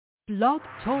Blog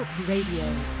Talk Radio.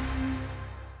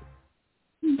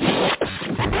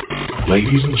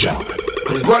 Ladies and gentlemen,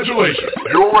 congratulations.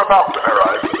 You're about to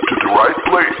arrive to the right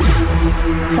place.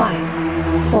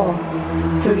 5, 4,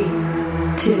 3,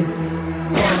 2,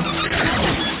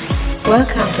 1.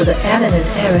 Welcome to the Alan and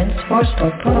Aaron Sports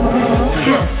Talk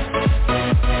Podcast.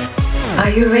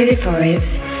 Are you ready for it?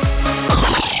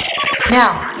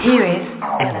 Now, here is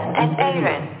Alan and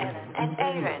Aaron.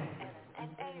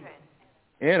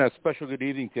 And a special good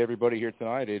evening to everybody here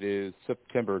tonight. It is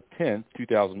September 10th,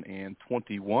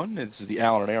 2021. This is the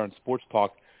Alan and Aaron Sports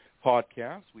Talk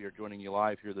Podcast. We are joining you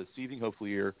live here this evening.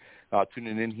 Hopefully you're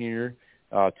tuning in here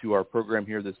to our program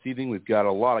here this evening. We've got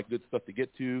a lot of good stuff to get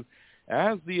to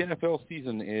as the NFL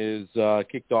season is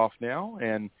kicked off now,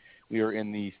 and we are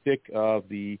in the thick of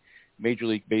the Major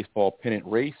League Baseball pennant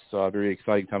race. Very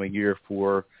exciting time of year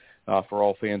for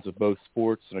all fans of both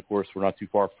sports. And, of course, we're not too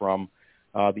far from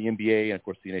the NBA and, of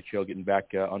course, the NHL getting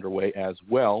back underway as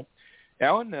well.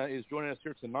 Alan is joining us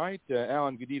here tonight.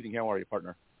 Alan, good evening. How are you,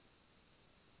 partner?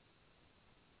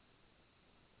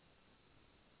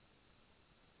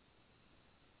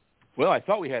 Well, I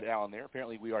thought we had Alan there.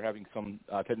 Apparently, we are having some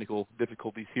technical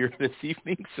difficulties here this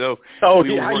evening. So, how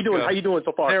you doing? How you doing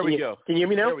so far? There we go. Can you hear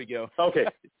me now? There we go. Okay.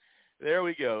 There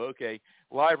we go. Okay.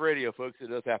 Live radio, folks. It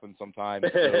does happen sometimes.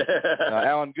 So,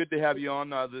 Alan, good to have you on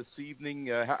this evening.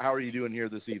 How are you doing here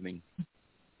this evening?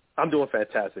 I'm doing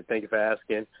fantastic. Thank you for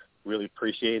asking. Really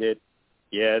appreciate it.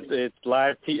 Yeah, it's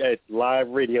live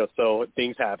radio, so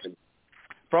things happen.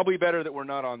 Probably better that we're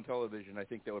not on television. I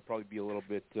think that would probably be a little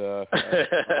bit.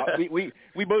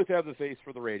 We both have the face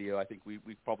for the radio. I think we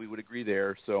probably would agree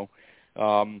there. So.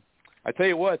 I tell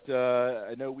you what,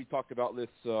 I know we talked about this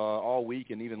all week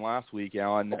and even last week,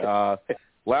 Alan.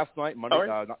 Last night, Monday,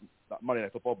 not Monday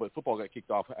Night Football, but football got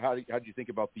kicked off. How did you think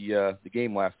about the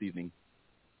game last evening?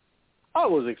 Oh,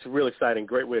 it was real exciting.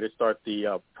 Great way to start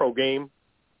the pro game.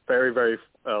 Very, very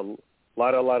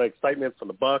lot of excitement from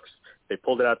the Bucs. They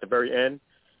pulled it out at the very end.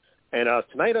 And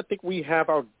tonight, I think we have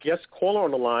our guest caller on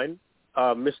the line,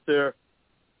 Mr.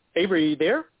 Avery. Are you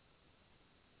there?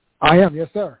 I am, yes,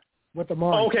 sir. With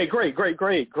Amari. Okay, great.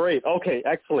 Okay,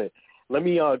 excellent. Let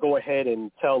me go ahead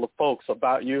and tell the folks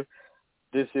about you.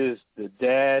 This is the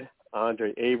dad,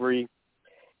 Andre Avery.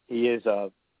 He is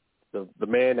the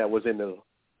man that was in the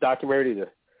documentary,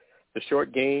 the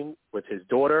short game with his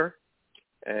daughter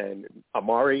and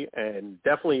Amari, and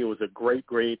definitely it was a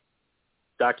great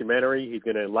documentary. He's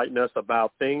going to enlighten us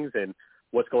about things and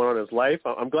what's going on in his life.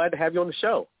 I'm glad to have you on the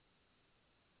show.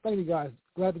 Thank you, guys.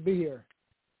 Glad to be here.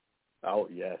 Oh,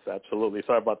 yes, absolutely.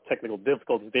 Sorry about the technical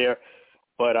difficulties there,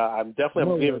 but I'm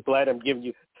definitely glad I'm giving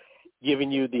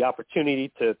you the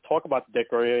opportunity to talk about the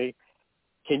documentary.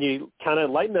 Can you kind of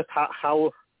enlighten us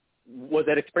how was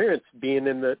that experience being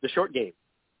in the short game?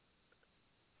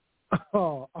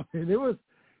 Oh, I mean, it was,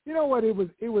 you know what, it was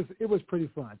pretty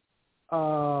fun.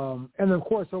 And of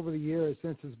course, over the years,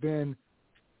 since it's been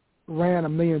ran a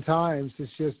million times,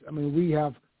 it's just, I mean, we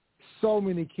have so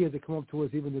many kids that come up to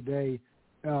us even today.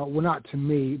 Well, not to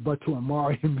me, but to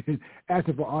Amari,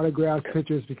 asking for autographs,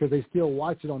 pictures, because they still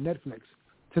watch it on Netflix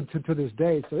to this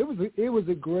day. So it was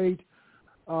a great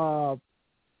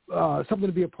something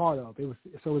to be a part of. It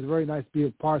was very nice to be a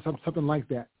part of something like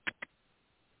that.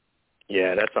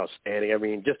 Yeah, that's outstanding. I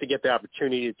mean, just to get the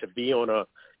opportunity to be on a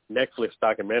Netflix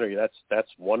documentary, that's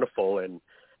wonderful. And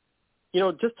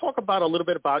just talk about a little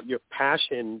bit about your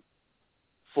passion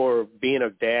for being a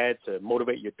dad to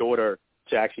motivate your daughter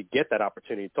to actually get that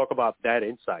opportunity. Talk about that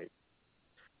insight.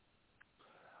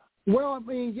 Well,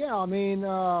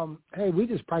 hey, we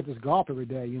just practice golf every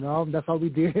day, That's all we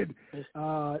did.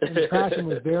 And the passion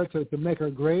was there to make her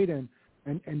great and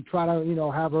try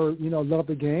to, have her, love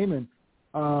the game. And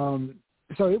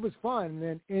so it was fun. And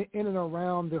then in and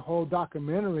around the whole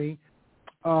documentary,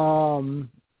 there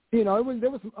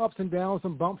was some ups and downs,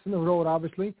 some bumps in the road,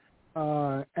 obviously,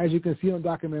 as you can see on the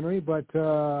documentary. But,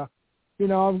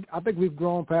 I think we've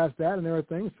grown past that and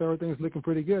everything, so everything's looking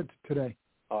pretty good today.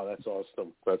 Oh, that's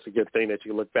awesome. That's a good thing that you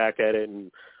can look back at it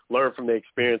and learn from the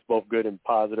experience, both good and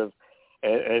positive,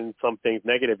 and some things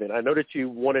negative. And I know that you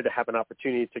wanted to have an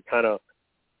opportunity to kind of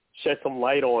shed some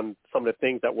light on some of the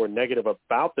things that were negative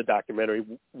about the documentary.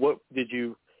 What did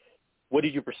you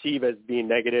perceive as being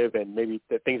negative, and maybe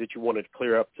the things that you wanted to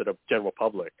clear up to the general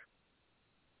public?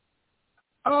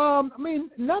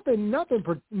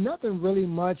 Nothing really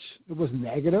much was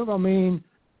negative.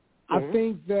 I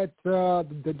think that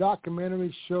the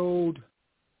documentary showed,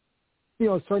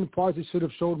 certain parts it should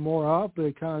have showed more of, but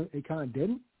it kind of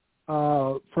didn't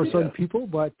for certain people.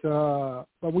 But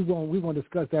we won't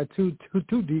discuss that too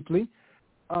deeply.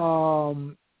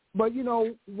 But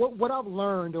what I've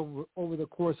learned over the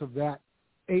course of that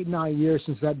 8-9 years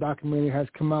since that documentary has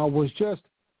come out was just,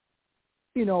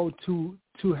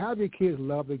 to have your kids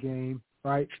love the game,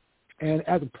 right? And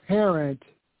as a parent,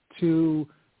 to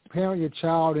parent your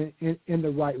child in the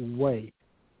right way.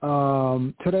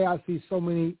 Today I see so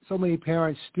many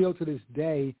parents still to this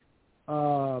day,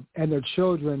 and their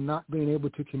children not being able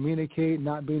to communicate,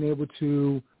 not being able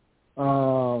to,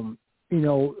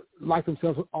 like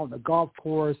themselves on the golf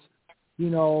course,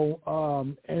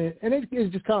 and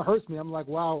it just kind of hurts me. I'm like,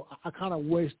 wow, I kind of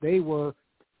wish they were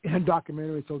in a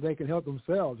documentary so they can help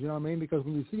themselves, you know what I mean? Because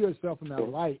when you see yourself in that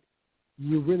light,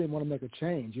 you really want to make a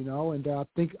change, and I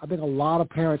think a lot of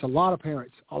parents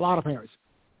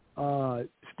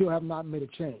still have not made a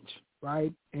change,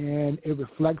 right? And it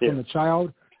reflects on the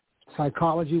child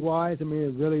psychology-wise. I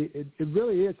mean, it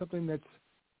really is something that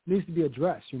needs to be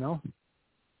addressed, No,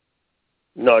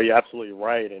 you're absolutely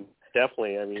right, and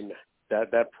definitely, I mean,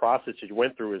 that process that you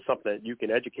went through is something that you can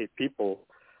educate people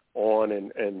on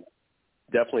and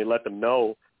definitely let them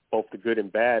know both the good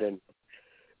and bad. And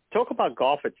talk about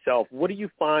golf itself. What do you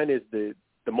find is the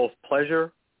most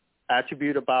pleasure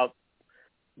attribute about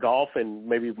golf, and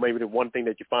maybe the one thing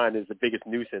that you find is the biggest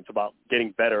nuisance about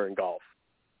getting better in golf?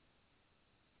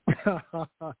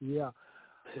 Yeah.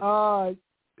 How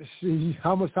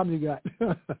much time you got?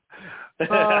 We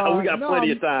got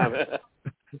plenty of time.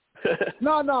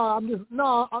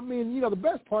 The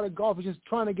best part of golf is just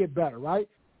trying to get better, right?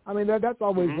 I mean, that's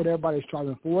always what everybody's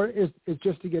striving for. It's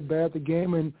just to get better at the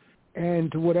game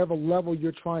and to whatever level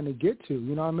you're trying to get to,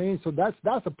 you know what I mean? So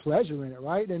that's a pleasure in it,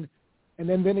 right? And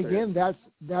then again, that's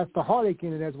the heartache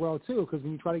in it as well too, because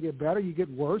when you try to get better, you get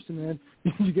worse, and then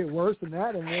you get worse than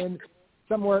that, and then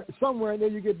somewhere and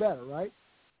then you get better, right?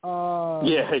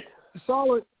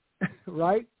 Solid,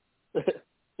 right?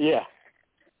 Yeah.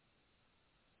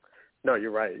 No,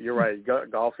 you're right.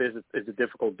 Golf is a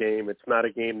difficult game. It's not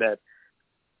a game that,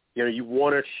 you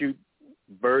want to shoot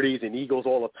birdies and eagles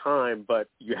all the time, but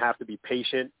you have to be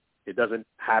patient. It doesn't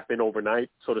happen overnight,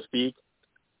 so to speak.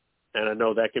 And I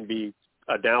know that can be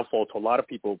a downfall to a lot of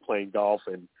people playing golf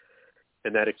and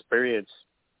that experience.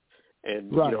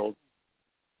 And, right.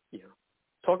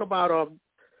 Talk about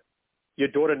your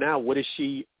daughter now. What is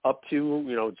she up to,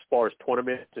 as far as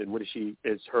tournaments, and what is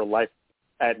her life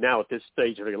at now at this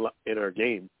stage in her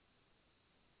game?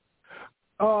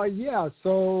 Yeah.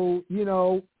 So, we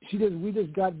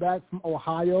just got back from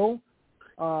Ohio,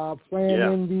 playing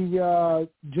in the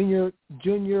junior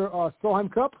Solheim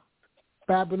Cup.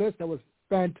 Fabulous. That was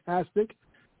fantastic.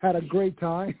 Had a great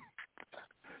time.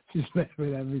 She's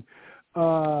laughing at me.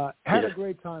 Had a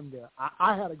great time there.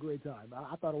 I had a great time.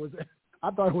 I thought it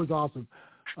was awesome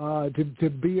to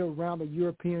be around the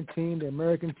European team, the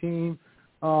American team.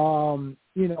 So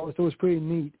it was pretty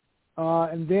neat.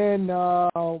 And then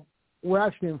we're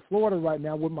actually in Florida right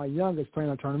now with my youngest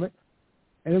playing a tournament.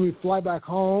 And then we fly back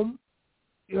home,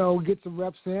 get some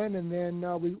reps in, and then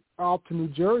we are off to New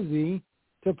Jersey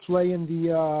to play in the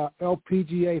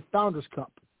LPGA Founders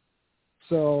Cup.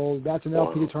 So that's an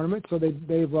LPGA tournament. So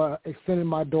they've extended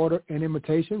my daughter an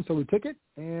invitation, so we took it,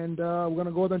 and we're going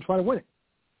to go there and try to win it.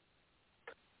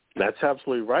 That's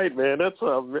absolutely right, man. That's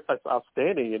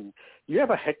outstanding. And you have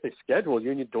a hectic schedule,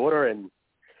 you and your daughter, and,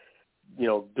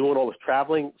 doing all this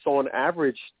traveling. So on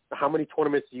average, how many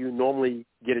tournaments do you normally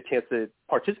get a chance to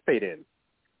participate in?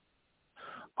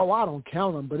 Oh, I don't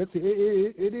count them, but it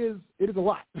is a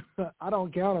lot. I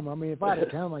don't count them. I mean, if I had to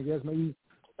count them, I guess maybe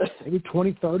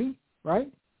 20, 30,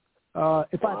 right? If I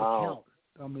had to count.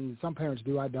 I mean, some parents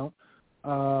do. I don't.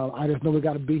 I just know we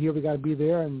got to be here, we got to be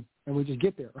there, and we just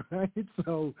get there, right?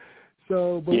 But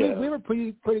we have a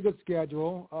pretty good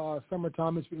schedule.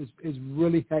 Summertime is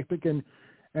really hectic, and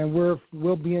we'll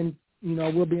be in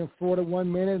Florida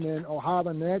one minute, and then Ohio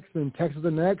the next, and Texas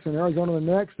the next, and Arizona the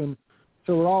next, and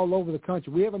so we're all over the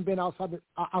country. We haven't been outside the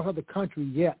country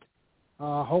yet.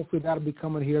 Hopefully that'll be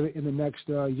coming here in the next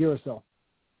year or so.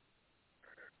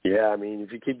 Yeah, I mean,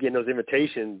 if you keep getting those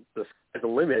invitations, the sky's the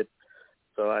limit.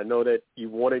 So I know that you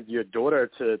wanted your daughter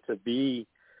to be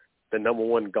the number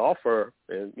one golfer,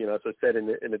 and as I said in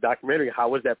the documentary, how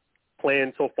was that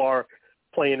plan so far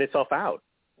playing itself out?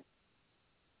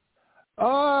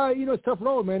 It's a tough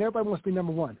road, man. Everybody wants to be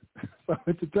number one, so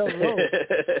it's a tough road.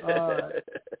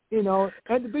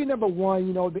 And to be number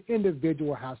one, the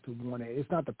individual has to want it.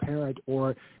 It's not the parent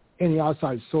or any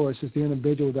outside source. It's the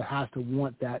individual that has to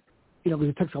want that. Because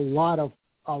it takes a lot of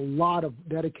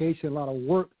dedication, a lot of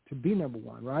work to be number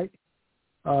one, right?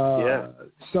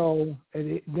 So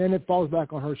then it falls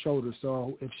back on her shoulders.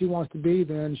 So if she wants to be,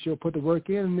 then she'll put the work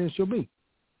in, and then she'll be.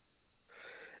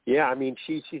 Yeah, I mean,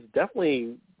 she's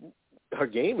definitely her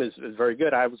game is very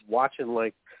good. I was watching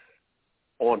like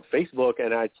on Facebook,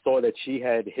 and I saw that she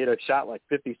had hit a shot like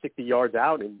 50, 60 yards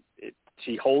out, and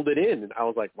she holed it in. And I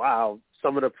was like, wow,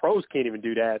 some of the pros can't even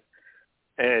do that.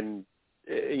 And,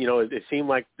 it seemed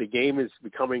like the game is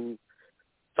becoming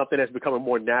something that's becoming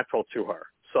more natural to her.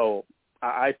 So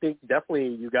I think definitely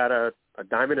you got a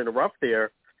diamond in the rough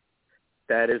there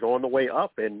that is on the way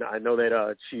up. And I know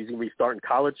that she's going to be starting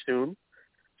college soon.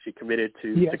 She committed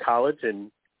to college,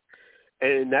 and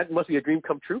that must be a dream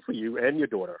come true for you and your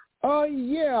daughter.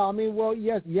 Yeah. I mean, well,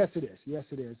 yes, it is. Yes,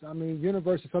 it is. I mean,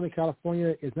 University of Southern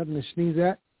California is nothing to sneeze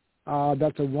at.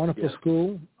 That's a wonderful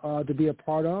school to be a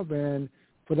part of, and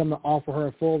for them to offer her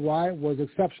a full ride was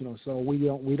exceptional. So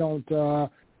we don't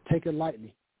take it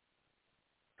lightly.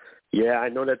 Yeah, I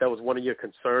know that was one of your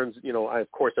concerns.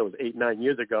 Of course, that was 8-9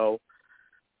 years ago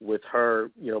with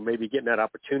her, maybe getting that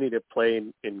opportunity to play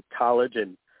in college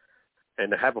and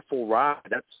to have a full ride.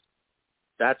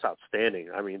 That's outstanding.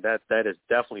 I mean, that is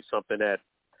definitely something that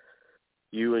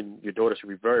you and your daughter should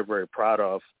be very, very proud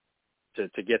of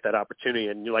to get that opportunity.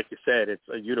 And like you said, it's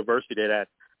a university that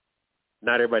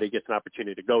not everybody gets an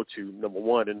opportunity to go to, number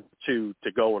one, and two,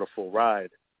 to go on a full ride.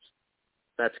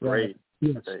 That's great.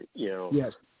 Right. Yes.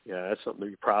 Yes. Yeah, that's something to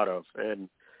be proud of. And,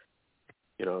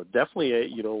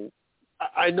 definitely,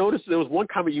 I noticed there was one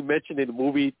comment you mentioned in the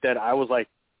movie that I was like,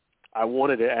 I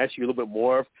wanted to ask you a little bit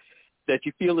more of, that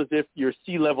you feel as if you're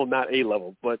C level, not A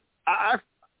level. But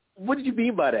what did you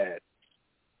mean by that?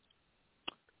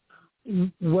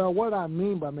 Well, what I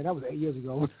mean by that was 8 years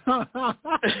ago. so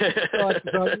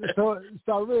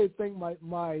I really think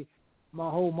my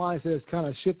whole mindset has kind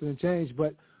of shifted and changed.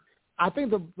 But I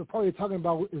think the part you're talking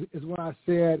about is when I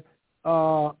said,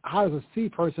 how does a C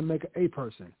person make an A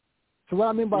person? So what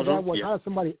I mean by that was, how does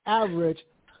somebody average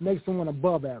make someone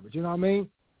above average? You know what I mean?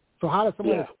 So how does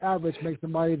somebody that's average make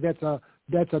somebody that's a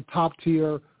top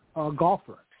tier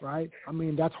golfer, right? I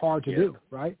mean, that's hard to do,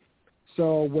 right?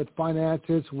 So with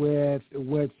finances, with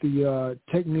the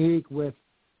technique, with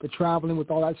the traveling,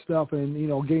 with all that stuff, and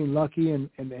getting lucky and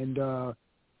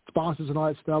sponsors and all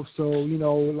that stuff. So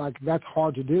like that's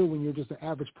hard to do when you're just an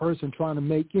average person trying to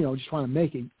make just trying to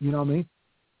make it. You know what I mean?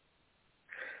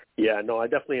 Yeah, no, I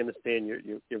definitely understand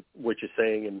what you're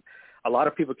saying, and a lot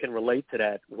of people can relate to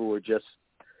that who are just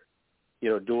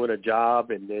doing a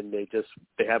job, and then they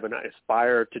have an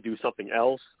aspire to do something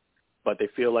else, but they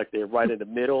feel like they're right in the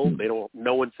middle. They don't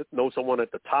know someone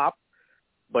at the top,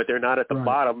 but they're not at the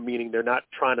bottom, meaning they're not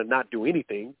trying to not do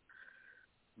anything.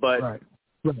 But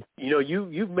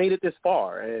you've made it this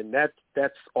far, and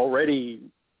that's already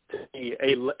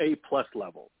a plus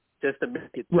level just to make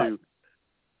it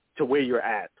to where you're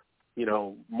at.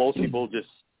 Most people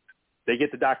they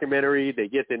get the documentary, they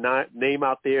get the name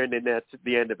out there, and then that's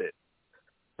the end of it.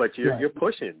 But you're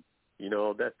pushing,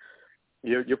 that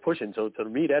you're pushing. So to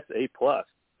me, that's A plus,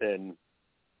 and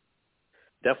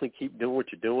definitely keep doing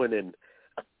what you're doing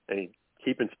and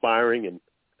keep inspiring. And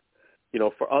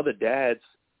for other dads,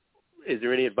 is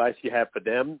there any advice you have for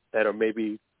them that are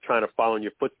maybe trying to follow in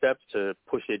your footsteps to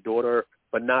push their daughter,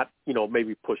 but not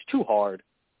maybe push too hard,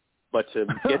 but to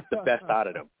get the best out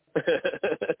of them?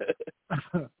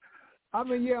 I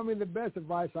mean, the best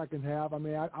advice I can have. I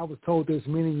mean, I was told this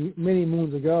many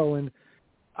moons ago, and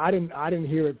I didn't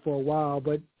hear it for a while.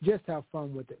 But just have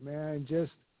fun with it, man.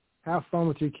 Just have fun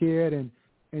with your kid and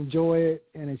enjoy it.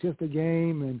 And it's just a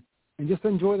game, and just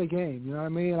enjoy the game. You know what I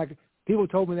mean? Like people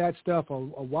told me that stuff a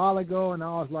while ago, and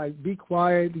I was like, "Be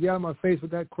quiet, get out of my face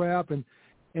with that crap." And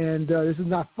this is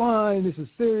not fun. This is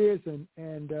serious.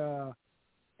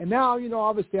 And now,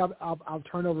 obviously I've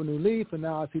turned over a new leaf, and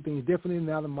now I see things differently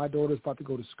now that my daughter's about to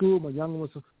go to school. My younger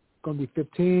one's going to be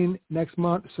 15 next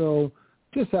month. So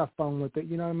just have fun with it,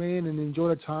 you know what I mean, and enjoy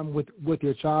the time with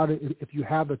your child. If you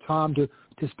have the time to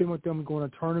spend with them, going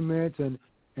to tournaments and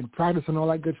practice and all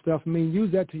that good stuff, I mean,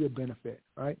 use that to your benefit,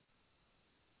 right?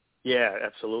 Yeah,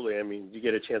 absolutely. I mean, you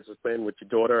get a chance to spend with your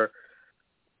daughter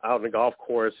out on the golf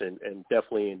course and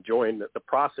definitely enjoying the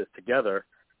process together.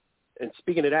 And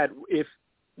speaking of that,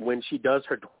 when she does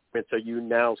her tournaments, are you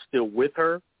now still with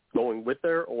her, going with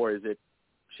her, or is it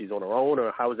she's on her own,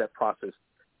 or how is that process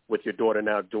with your daughter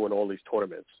now doing all these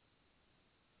tournaments?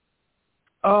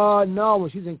 No, when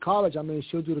she's in college, I mean,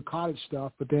 she'll do the college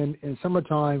stuff, but then in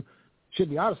summertime, she'll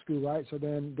be out of school, right? So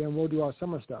then we'll do our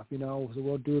summer stuff, So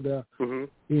we'll do the,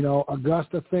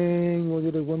 Augusta thing, we'll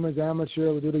do the women's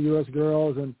amateur, we'll do the U.S.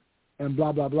 girls, and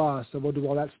blah, blah, blah. So we'll do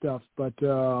all that stuff. But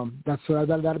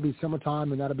that'll be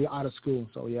summertime, and that'll be out of school.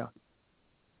 So, yeah.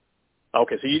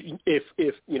 Okay. So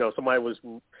if somebody was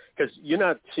 – because you're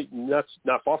not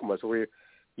far from us. That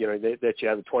you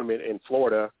have a tournament in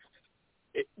Florida.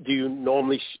 do you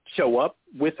normally show up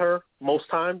with her most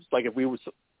times? Like if we were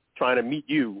trying to meet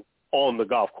you on the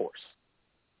golf course?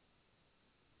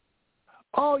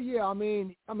 Oh yeah, I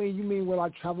mean, you mean will I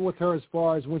travel with her as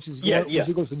far as when she's when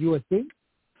she goes to USC?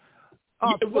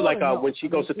 When she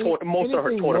goes to most of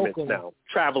her tournaments local. Now,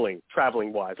 traveling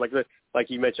wise, like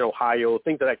you mentioned Ohio,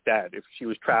 things like that. If she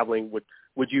was traveling,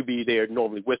 would you be there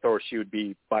normally with her, or she would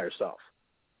be by herself?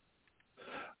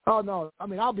 Oh no, I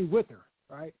mean I'll be with her,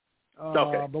 right?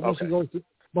 Okay. But when she goes to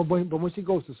when she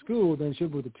goes to school, then she'll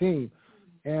be with the team,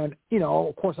 and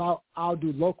of course I'll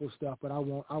do local stuff, but I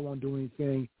won't do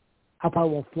anything. I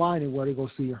probably won't fly anywhere to go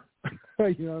see her.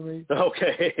 You know what I mean?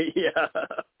 Okay. Yeah.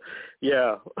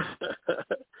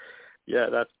 Yeah.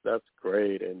 That's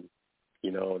great, and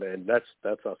and that's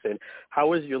awesome.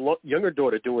 How is your younger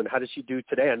daughter doing? How did she do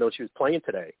today? I know she was playing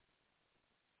today.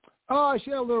 Oh,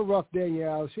 she had a little rough day.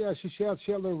 Yeah, she had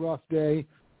a little rough day.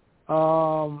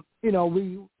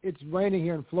 It's raining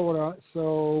here in Florida,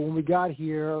 so when we got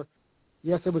here,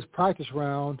 yes, it was practice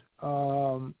round.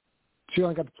 She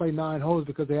only got to play 9 holes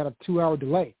because they had a 2-hour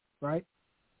delay, right?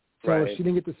 So right. She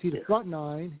didn't get to see the front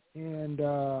 9, and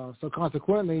so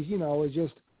consequently,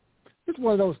 it's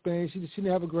one of those things. She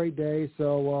didn't have a great day,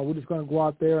 so we're just going to go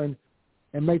out there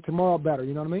and make tomorrow better.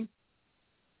 You know what I mean?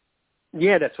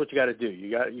 Yeah, that's what you got to do.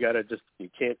 You got to you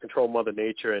can't control Mother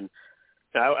Nature, and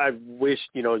I wish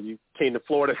you came to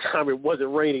Florida time it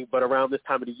wasn't raining, but around this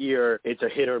time of the year it's a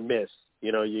hit or miss.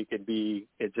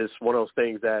 It's just one of those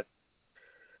things that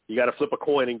you got to flip a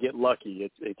coin and get lucky.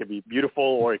 It can be beautiful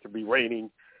or it can be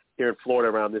raining here in Florida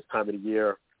around this time of the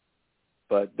year.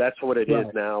 But that's what it is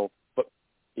now. But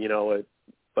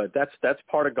but that's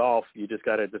part of golf. You just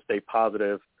got to just stay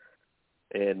positive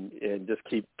and just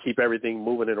keep everything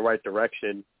moving in the right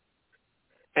direction.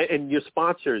 And your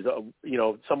sponsors,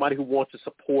 somebody who wants to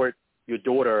support your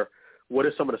daughter, what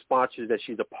are some of the sponsors that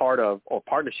she's a part of or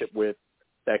partnership with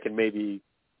that can maybe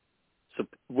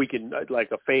we can,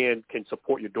 like a fan, can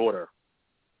support your daughter?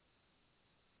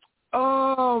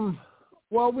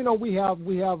 Well, we have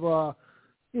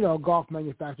golf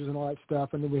manufacturers and all that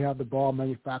stuff, and then we have the ball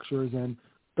manufacturers and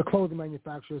the clothing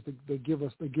manufacturers that give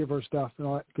her stuff and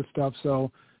all that good stuff. So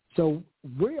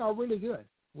we are really good.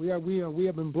 We have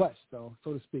been blessed, though,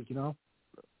 so to speak. No,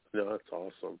 that's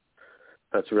awesome.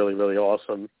 That's really, really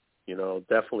awesome.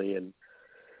 Definitely. And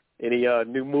any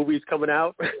new movies coming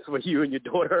out with you and your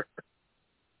daughter?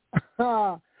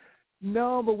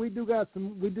 No, but we do got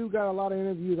a lot of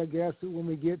interviews, I guess, when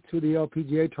we get to the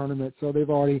LPGA tournament. So they've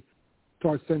already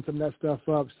started setting some of that stuff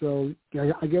up. So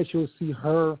I guess you'll see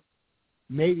her,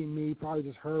 maybe me, probably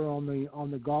just her on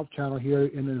the golf channel here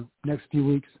in the next few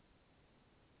weeks.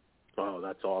 Oh,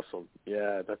 that's awesome.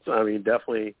 Yeah,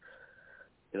 definitely,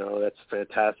 that's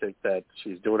fantastic that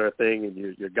she's doing her thing and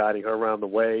you're guiding her around the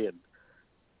way. And,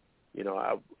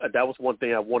 that was one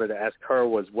thing I wanted to ask her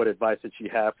was what advice did she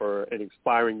have for an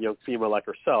inspiring young female like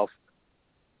herself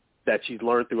that she's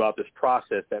learned throughout this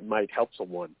process that might help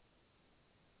someone?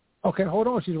 Okay, hold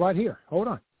on. She's right here. Hold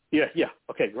on. Yeah.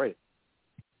 Okay, great.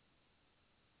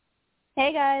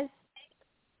 Hey, guys.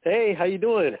 Hey, how you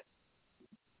doing?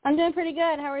 I'm doing pretty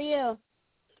good. How are you?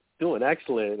 Doing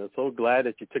excellent. I'm so glad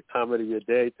that you took time out of your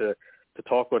day to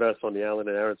talk with us on the Alan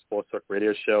and Aaron Sports Talk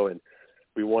radio show. And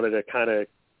we wanted to kind of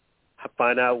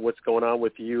find out what's going on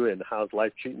with you and how's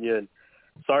life treating you. And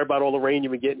sorry about all the rain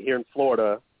you've been getting here in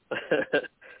Florida.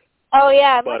 Oh,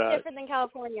 yeah, much different than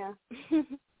California.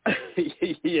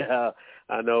 Yeah,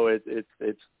 I know.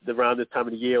 It's around this time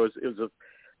of the year. It was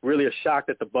really a shock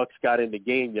that the Bucs got in the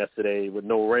game yesterday with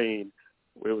no rain.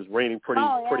 It was raining pretty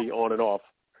on and off,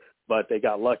 but they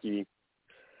got lucky.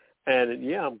 And,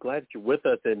 yeah, I'm glad that you're with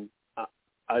us. And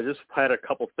I just had a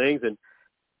couple things, and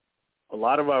a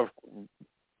lot of our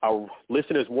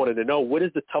listeners wanted to know, what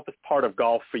is the toughest part of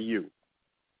golf for you?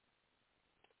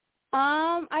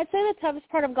 I'd say the toughest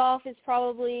part of golf is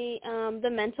probably the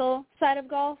mental side of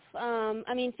golf.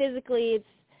 Physically it's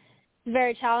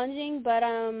very challenging, but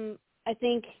I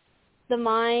think the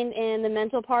mind and the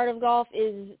mental part of golf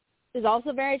is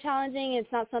also very challenging.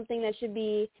 It's not something that should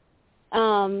be,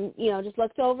 just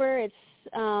looked over. It's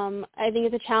I think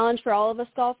it's a challenge for all of us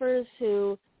golfers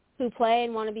who play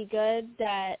and want to be good.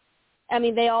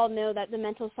 They all know that the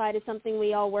mental side is something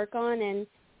we all work on, and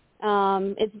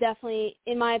it's definitely,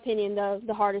 in my opinion,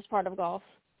 the hardest part of golf.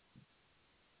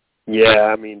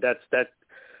 Yeah,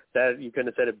 that you couldn't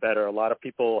have said it better. A lot of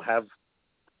people have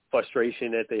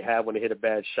frustration that they have when they hit a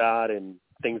bad shot and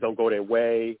things don't go their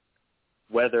way,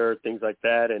 weather, things like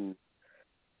that. And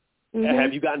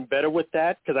have you gotten better with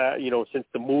that? Because since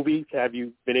the movie, have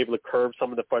you been able to curb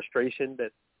some of the frustration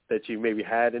that you maybe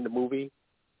had in the movie?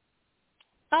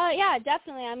 Yeah,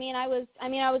 definitely. I mean, I was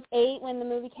 8 when the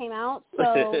movie came out,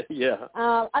 so yeah.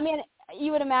 I mean,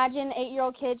 you would imagine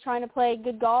 8-year-old kid trying to play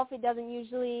good golf. It doesn't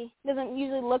usually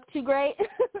look too great.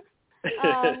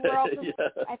 We're also, yeah.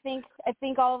 I think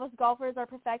all of us golfers are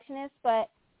perfectionists, but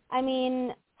I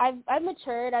mean, I've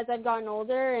matured as I've gotten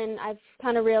older, and I've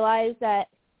kind of realized that,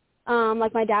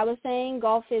 like my dad was saying,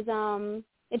 golf is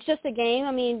it's just a game.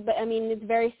 I mean, it's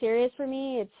very serious for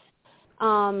me.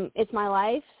 It's my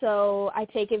life, so I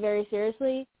take it very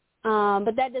seriously.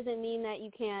 But that doesn't mean that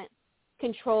you can't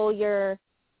control your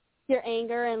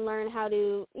anger and learn how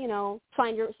to,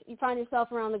 find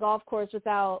yourself around the golf course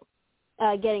without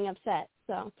getting upset.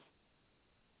 So.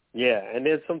 Yeah, and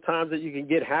then sometimes that you can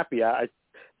get happy. I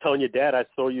telling your dad, I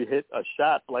saw you hit a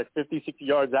shot like 50, 60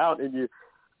 yards out, and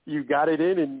you got it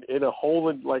in a hole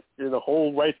in a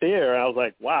hole right there. And I was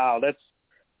like, wow, there's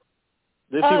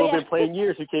people have been playing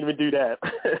years who can't even do that.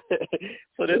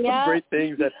 So there's some great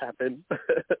things that happen.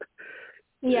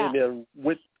 Yeah.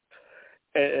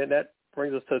 And that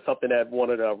brings us to something that one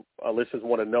of our listeners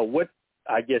want to know. What,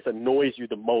 I guess, annoys you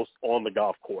the most on the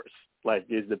golf course? Like,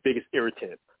 is the biggest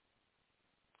irritant?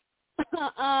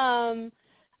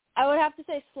 I would have to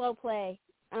say slow play.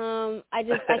 I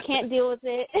can't deal with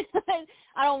it.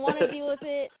 I don't want to deal with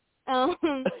it. I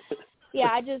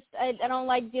don't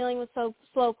like dealing with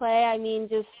slow play. I mean,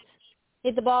 just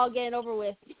hit the ball, get it over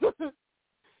with.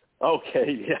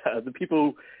 Okay, yeah. The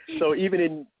people. So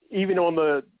even on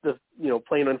the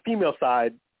playing on the female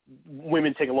side,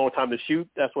 women take a long time to shoot.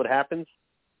 That's what happens.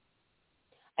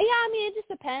 Yeah, I mean, it just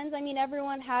depends. I mean,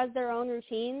 everyone has their own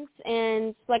routines,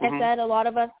 and like I said, a lot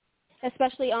of us,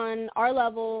 especially on our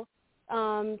level,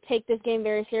 take this game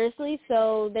very seriously.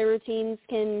 So their routines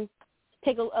can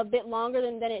take a bit longer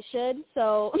than it should.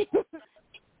 So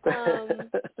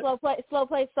slow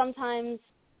play sometimes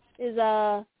is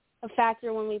a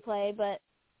factor when we play, but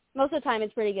most of the time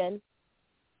it's pretty good.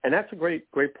 And that's a great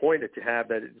point that you have,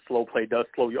 that slow play does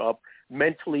slow you up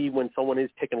mentally. When someone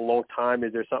is taking a long time,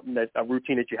 is there something a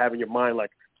routine that you have in your mind, like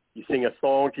you sing a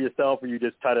song to yourself, or you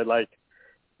just try to like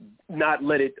not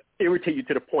let it irritate you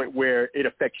to the point where it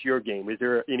affects your game? Is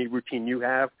there any routine you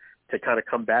have to kind of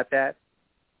combat that?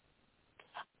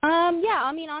 Yeah,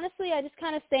 I mean, honestly, I just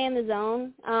kind of stay in the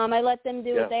zone. I let them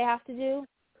do what they have to do.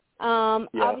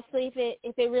 Obviously,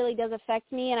 if it really does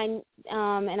affect me, and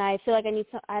I feel like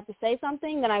I have to say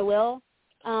something, then I will,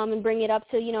 and bring it up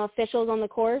to officials on the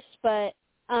course. But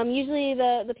usually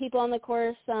the people on the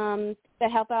course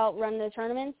that help out run the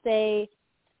tournaments, they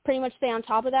pretty much stay on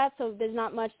top of that. So there's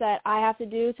not much that I have to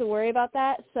do to worry about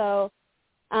that. So,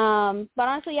 but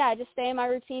honestly, I just stay in my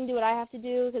routine, do what I have to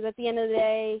do, because at the end of the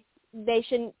day, they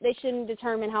shouldn't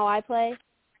determine how I play,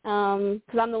 because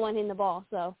I'm the one hitting the ball.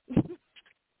 So.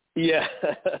 Yeah,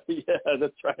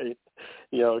 that's right.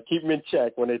 Keep them in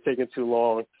check when they're taking too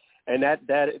long. And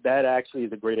that actually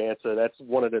is a great answer. That's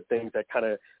one of the things that kind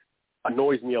of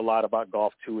annoys me a lot about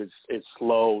golf too, is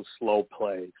slow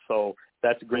play. So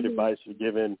that's great advice you're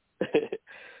giving.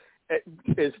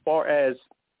 As far as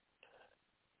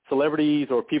celebrities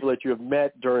or people that you have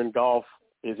met during golf,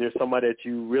 is there somebody that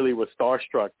you really was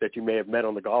starstruck that you may have met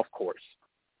on the golf course?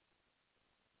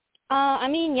 I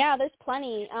mean, yeah, there's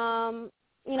plenty.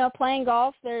 Playing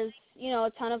golf, there's,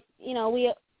 a ton of,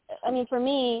 for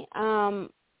me,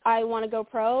 I want to go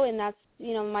pro, and that's,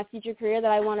 my future career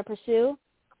that I want to pursue.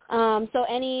 So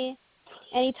any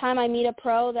time I meet a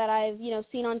pro that I've,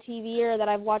 seen on TV or that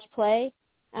I've watched play,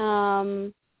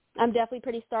 I'm definitely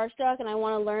pretty starstruck, and I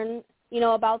want to learn,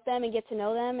 about them and get to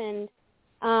know them. And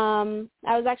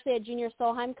I was actually at Junior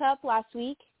Solheim Cup last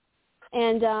week,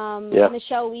 and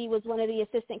Michelle Lee was one of the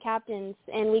assistant captains,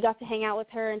 and we got to hang out with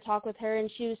her and talk with her,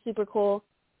 and she was super cool.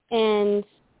 And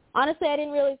honestly, I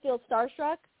didn't really feel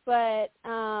starstruck, but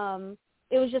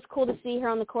it was just cool to see her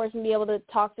on the course and be able to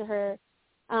talk to her,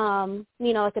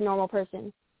 like a normal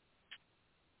person.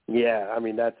 Yeah, I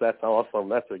mean, that's awesome.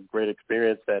 That's a great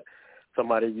experience, that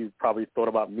somebody you probably thought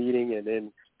about meeting, and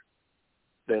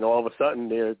then all of a sudden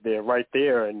they're right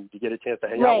there, and you get a chance to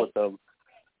hang out with them.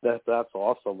 That's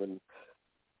awesome. And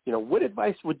what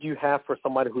advice would you have for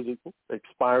somebody who's an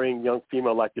aspiring young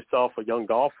female like yourself, a young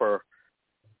golfer,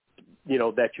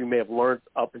 that you may have learned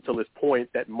up until this point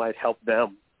that might help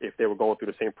them if they were going through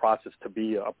the same process to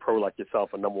be a pro like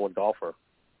yourself, a number one golfer?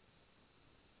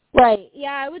 Right.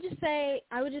 Yeah, I would just say,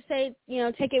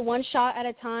 take it one shot at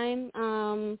a time.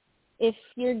 If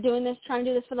you're trying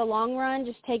to do this for the long run,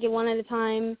 just take it one at a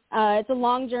time. It's a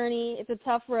long journey. It's a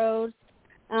tough road.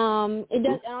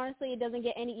 Honestly, it doesn't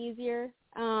get any easier.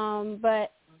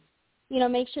 But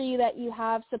make sure that you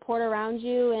have support around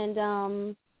you,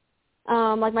 and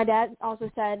like my dad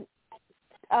also said,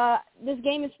 this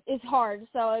game is hard.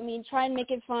 So, I mean, try and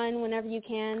make it fun whenever you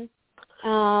can.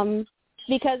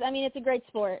 Because, I mean, it's a great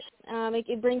sport.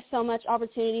 It brings so much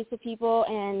opportunities to people,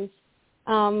 and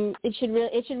it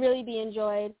should really be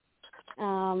enjoyed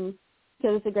because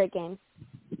it's a great game.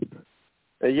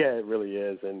 Yeah, it really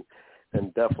is,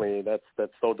 and definitely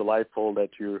that's so delightful that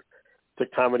you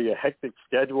took time out of your hectic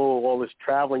schedule, all this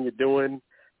traveling you're doing,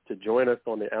 to join us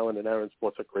on the Alan and Aaron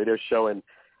Sports Talk Radio Show. And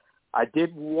I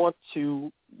did want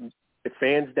to, the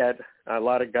fans that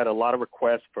got a lot of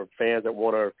requests for fans that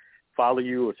want to follow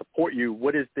you or support you.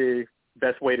 What is the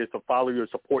best way to follow you or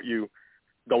support you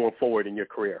going forward in your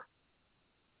career?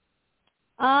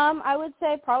 I would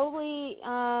say probably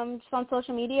just on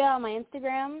social media, on my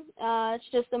Instagram. It's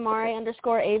just Amari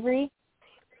 _Avery.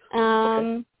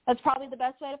 Okay. That's probably the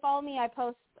best way to follow me. I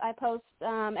post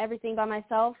everything by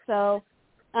myself, so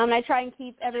I try and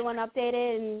keep everyone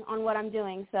updated on what I'm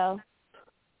doing. So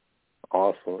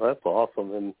awesome, that's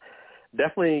awesome, and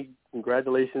definitely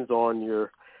congratulations on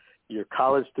your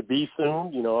college to be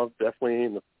soon. You know, definitely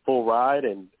in the full ride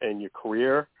and your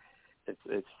career.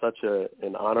 It's such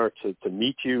an honor to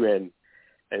meet you and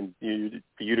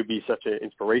for you to be such an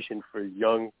inspiration for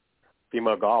young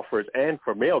female golfers and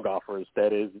for male golfers.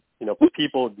 That is, you know, for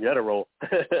people in general.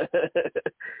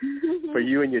 For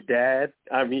you and your dad,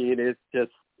 I mean, it's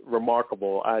just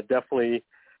remarkable. I definitely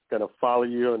going to follow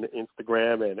you on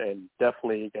Instagram and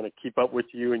definitely going to keep up with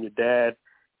you and your dad,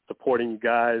 supporting you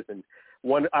guys. And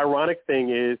one ironic thing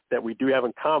is that we do have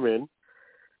in common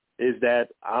is that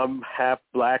I'm half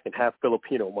black and half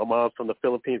Filipino. My mom's from the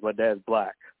Philippines. My dad's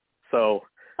black. So,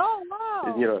 oh,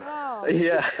 wow. You know, wow.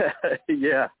 Yeah,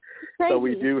 yeah. Crazy. So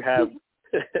we do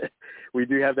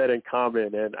have that in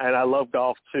common, and I love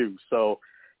golf too. So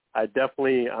I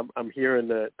definitely I'm here in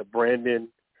the Brandon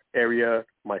area.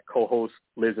 My co-host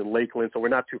lives in Lakeland, so we're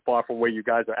not too far from where you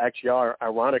guys are.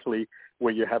 Ironically,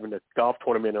 where you're having a golf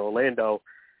tournament in Orlando.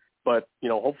 But you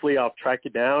know, hopefully I'll track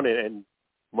you down and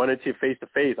run into you face to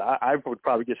face. I would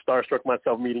probably get starstruck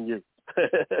myself meeting you.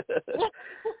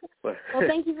 Well,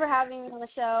 thank you for having me on the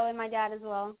show, and my dad as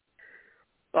well.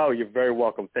 Oh, you're very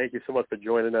welcome. Thank you so much for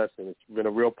joining us, and it's been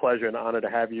a real pleasure and honor to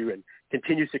have you, and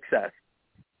continued success.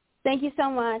 Thank you so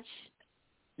much.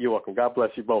 You're welcome. God bless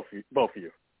you, both of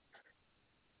you.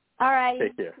 All right.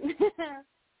 Take care.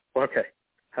 Okay.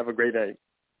 Have a great night.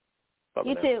 Bye-bye.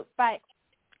 You too. Bye.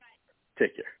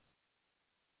 Take care.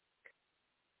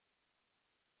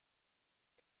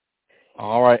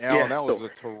 All right, Alan, that was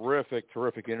a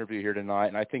terrific interview here tonight,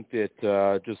 and I think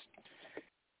that just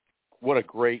what a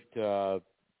great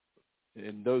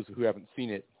and those who haven't seen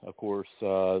it, of course,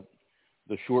 the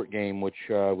short game, which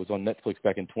was on Netflix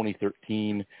back in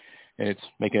 2013, and it's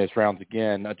making its rounds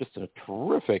again. Just a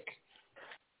terrific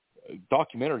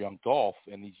documentary on golf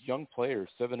and these young players,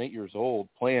 7, 8 years old,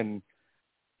 playing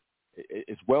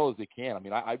as well as they can. I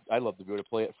mean, I love to go to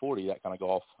play at 40, that kind of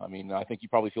golf. I mean, I think you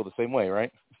probably feel the same way,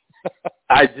 right?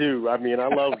 I do. I mean, I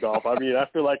love golf. I mean, I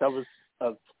feel like I was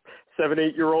a 7,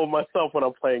 8-year-old myself when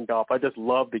I'm playing golf. I just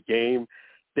love the game.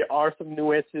 There are some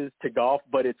nuances to golf,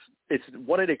 but it's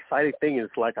one of the exciting things.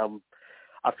 Like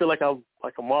I feel like I'm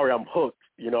like Amari. I'm hooked.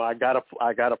 You know, I gotta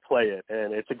play it,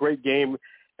 and it's a great game.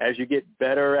 As you get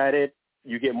better at it,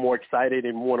 you get more excited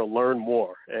and want to learn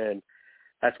more, and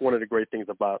that's one of the great things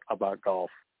about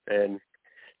golf. And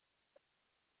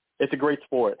it's a great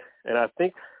sport. And I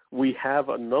think we have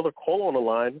another call on the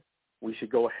line. We should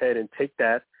go ahead and take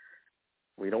that.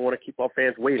 We don't want to keep our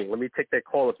fans waiting. Let me take that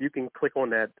call. If you can click on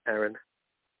that, Aaron.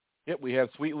 Yep, we have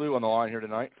Sweet Lou on the line here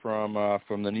tonight from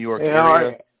the New York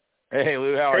area. Hey,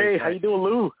 Lou, how are you? Hey, how you doing,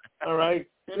 Lou? All right.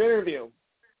 Good interview.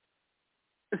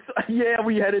 Yeah,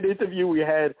 we had an interview. We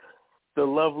had the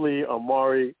lovely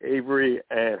Amari Avery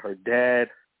and her dad,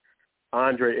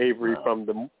 Andre Avery, from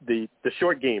the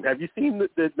short game. Have you seen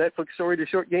the Netflix story, The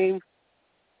Short Game?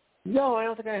 No, I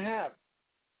don't think I have.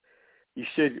 You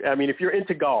should. I mean, if you're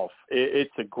into golf,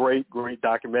 it's a great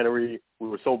documentary. We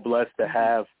were so blessed to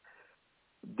have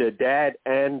the dad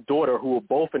and daughter, who were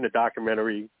both in the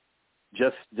documentary,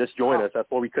 just join us. That's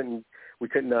why we couldn't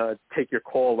take your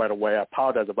call right away. I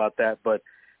apologize about that, but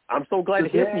I'm so glad to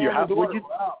hear from you. How would you?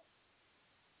 Wow.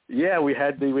 Yeah, we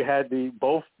had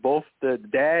both the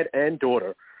dad and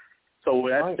daughter. So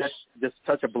that's just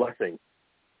such a blessing.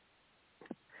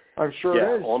 I'm sure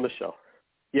it is. On the show.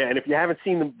 Yeah, and if you haven't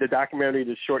seen the documentary,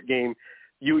 The Short Game,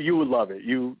 you would love it.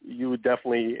 You would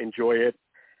definitely enjoy it,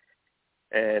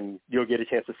 and you'll get a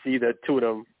chance to see the two of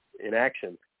them in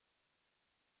action.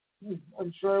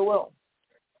 I'm sure I will.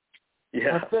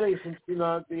 Yeah. That's fitting since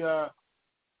the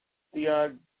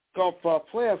golf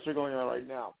playoffs are going on right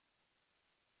now.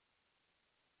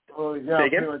 Well, yeah,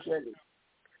 pretty much ended.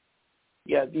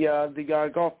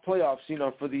 the golf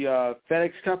playoffs, for the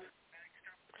FedEx Cup.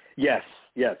 Yes,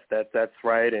 that's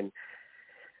right. And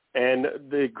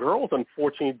the girls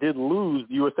unfortunately did lose,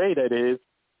 USA that is,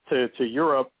 to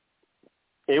Europe.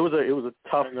 It was a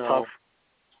tough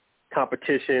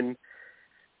competition,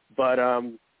 but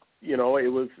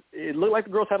it looked like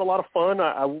the girls had a lot of fun.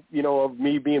 I of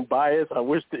me being biased, I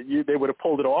wish that they would have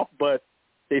pulled it off, but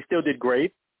they still did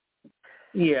great.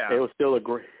 Yeah, it was still a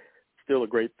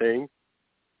great thing.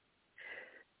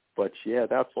 But yeah,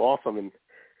 that's awesome. And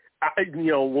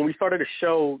when we started the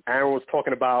show, Aaron was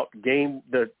talking about game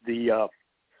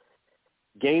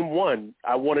one.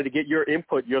 I wanted to get your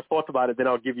input, your thoughts about it. Then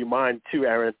I'll give you mine too,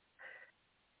 Aaron.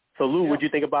 So Lou, what'd you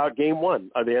think about game one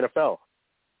of the NFL?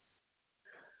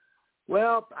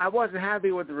 Well, I wasn't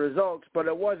happy with the results, but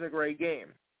it was a great game.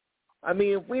 I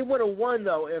mean, if we would have won,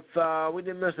 though, if we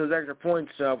didn't miss those extra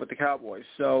points with the Cowboys.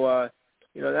 So,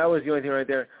 that was the only thing right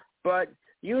there. But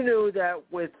you knew that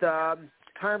with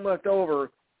time left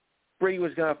over, Brady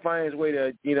was going to find his way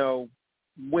to,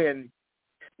 win,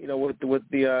 with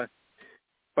the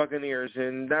Buccaneers.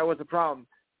 And that was the problem.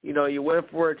 You went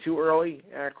for it too early,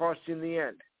 and it cost you in the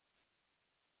end.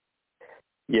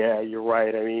 Yeah, you're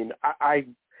right. I mean, of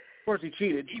course, he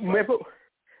cheated. Remember,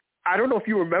 I don't know if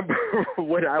you remember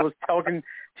when I was talking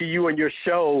to you on your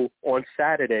show on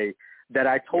Saturday that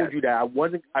I told you that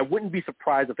I wouldn't be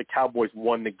surprised if the Cowboys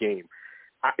won the game.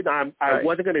 I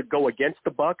wasn't going to go against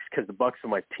the Bucs because the Bucs are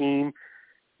my team,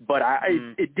 but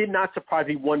it did not surprise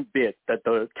me one bit that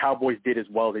the Cowboys did as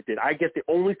well as they did. I guess the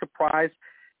only surprise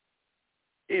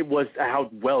it was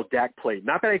how well Dak played.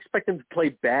 Not that I expect him to play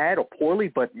bad or poorly,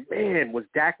 but man, was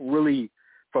Dak really,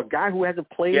 for a guy who hasn't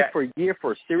played for a year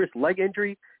for a serious leg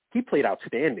injury, he played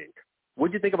outstanding.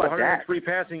 What did you think about Dak? 403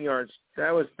 passing yards.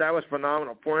 That was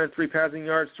phenomenal. 403 passing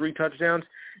yards, 3 touchdowns.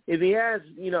 If he has,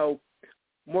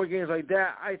 more games like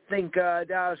that, I think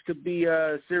Dallas could be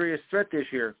a serious threat this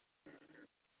year.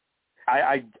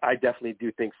 I definitely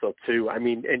do think so too. I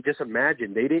mean, and just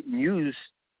imagine they didn't use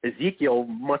Ezekiel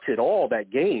much at all that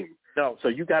game. No. So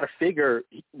you got to figure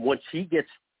once he gets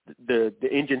the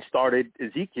engine started,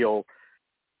 Ezekiel,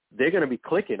 they're going to be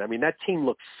clicking. I mean, that team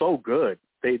looks so good.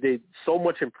 They so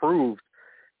much improved,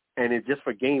 and it just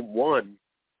for game one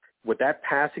with that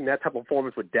passing, that type of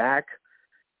performance with Dak.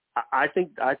 I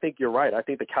think you're right. I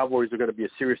think the Cowboys are going to be a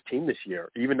serious team this year.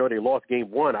 Even though they lost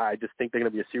game one, I just think they're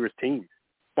going to be a serious team.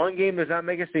 One game does not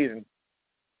make a season.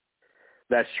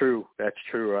 That's true.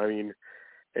 I mean,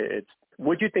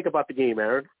 what'd you think about the game,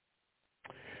 Aaron?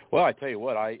 Well, I tell you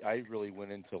what, I really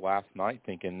went into last night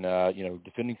thinking,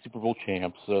 defending Super Bowl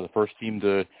champs, the first team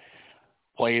to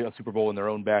play a Super Bowl in their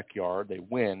own backyard, they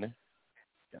win.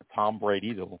 Tom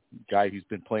Brady, the guy who's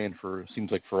been playing for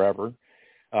seems like forever.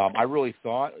 I really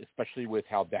thought, especially with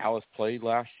how Dallas played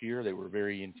last year, they were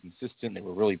very inconsistent. They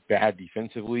were really bad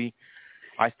defensively.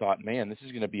 I thought, man, this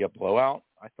is going to be a blowout.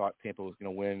 I thought Tampa was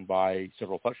going to win by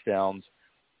several touchdowns.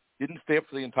 Didn't stay up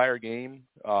for the entire game.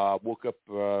 Woke up,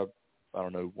 1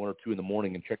 or 2 in the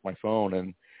morning and checked my phone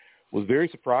and was very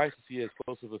surprised to see as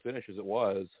close of a finish as it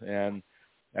was. And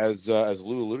as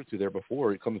Lou alluded to there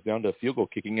before, it comes down to field goal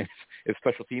kicking. If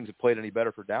special teams had played any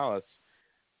better for Dallas,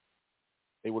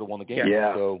 they would have won the game.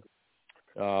 Yeah. So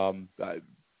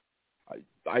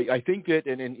I think that,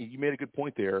 and you made a good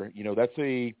point there.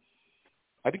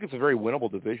 I think it's a very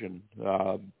winnable division.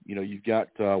 You've got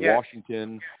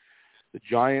Washington. The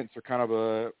Giants are kind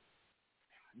of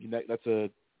that's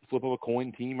a flip of a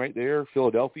coin team right there.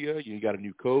 Philadelphia, you got a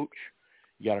new coach.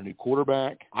 You got a new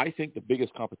quarterback. I think the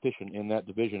biggest competition in that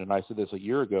division, and I said this a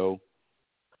year ago,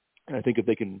 and I think if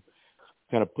they can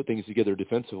kind of put things together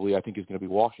defensively, I think is going to be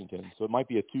Washington. So it might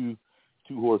be a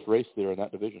two-horse race there in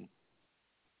that division.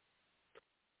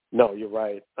 No, you're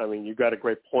right. I mean, you got a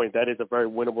great point. That is a very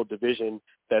winnable division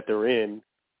that they're in.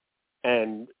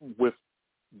 And with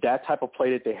that type of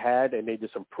play that they had and they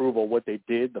just improve on what they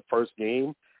did the first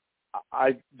game,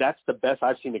 that's the best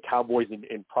I've seen the Cowboys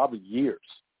in probably years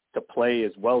to play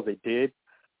as well as they did.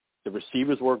 The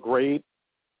receivers were great.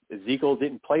 Ezekiel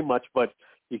didn't play much, but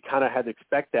you kind of had to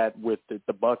expect that with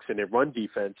the Bucs and their run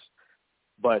defense.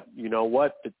 But you know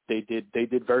what? They did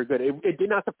very good. It did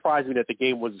not surprise me that the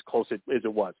game was as close as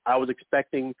it was. I was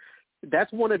expecting –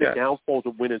 that's one of the downfalls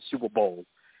of winning Super Bowl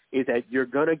is that you're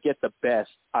going to get the best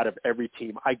out of every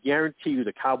team. I guarantee you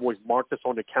the Cowboys marked this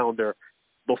on the calendar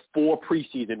before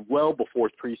preseason, well before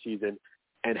preseason,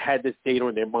 and had this date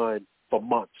on their mind for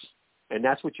months. And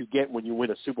that's what you get when you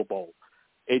win a Super Bowl.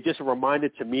 It just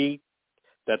reminded to me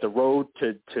that the road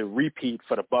to repeat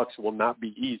for the Bucs will not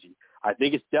be easy. I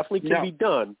think it's definitely can be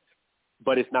done,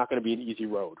 but it's not going to be an easy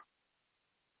road.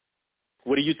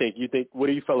 What do you think? What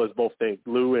do you fellas both think?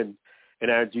 Lou and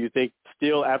Aaron, do you think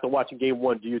still after watching Game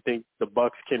 1, do you think the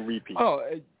Bucs can repeat? Oh,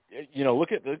 let's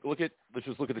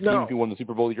just look at the team who won the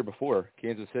Super Bowl the year before,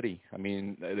 Kansas City. I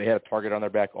mean, they had a target on their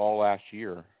back all last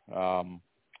year.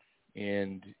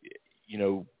 And,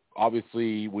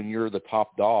 obviously when you're the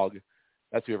top dog,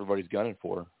 that's who everybody's gunning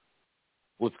for.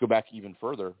 Let's go back even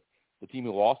further. The team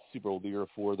who lost the Super Bowl the year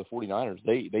before, the 49ers,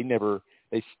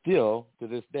 they still, to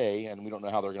this day, and we don't know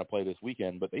how they're going to play this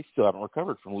weekend, but they still haven't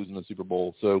recovered from losing the Super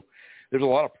Bowl. So there's a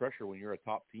lot of pressure when you're a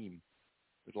top team.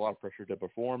 There's a lot of pressure to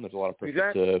perform. There's a lot of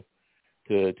pressure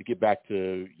to get back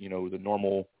to, the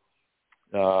normal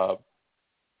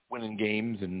winning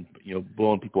games and,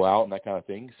 blowing people out and that kind of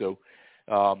thing. So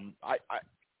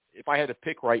if I had to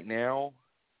pick right now,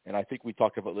 and I think we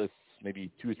talked about this maybe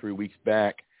 2 or 3 weeks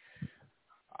back,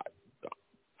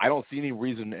 I don't see any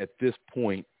reason at this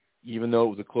point, even though it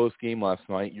was a close game last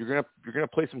night, you're gonna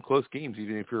play some close games,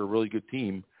 even if you're a really good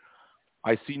team.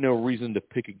 I see no reason to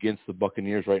pick against the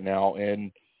Buccaneers right now,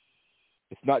 and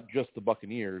it's not just the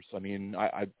Buccaneers. I mean,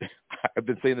 I've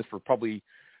been saying this for probably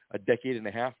a decade and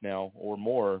a half now or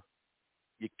more.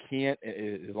 You can't,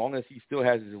 as long as he still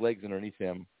has his legs underneath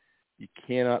him, you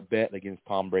cannot bet against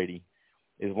Tom Brady.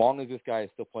 As long as this guy is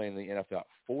still playing in the NFL,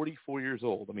 44 years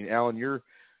old. I mean, Alan,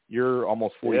 you're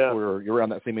almost 44. Yeah. Or you're around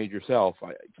that same age yourself.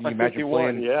 Can you imagine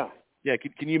playing? Yeah. Yeah.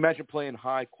 Can you imagine playing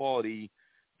high quality,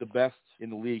 the best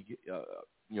in the league,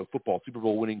 football, Super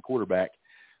Bowl winning quarterback?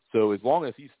 So as long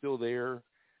as he's still there,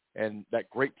 and that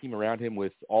great team around him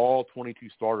with all 22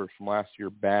 starters from last year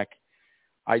back,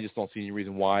 I just don't see any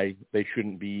reason why they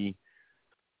shouldn't be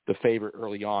the favorite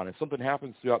early on. If something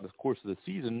happens throughout the course of the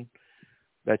season,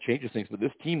 that changes things. But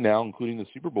this team now, including the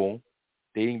Super Bowl,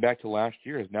 dating back to last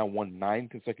year, has now won 9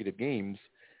 consecutive games.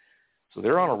 So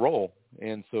they're on a roll.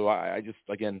 And so I just,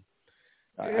 again,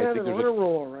 I think there's a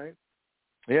roll, right?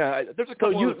 Yeah, there's a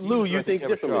couple of Lou, you think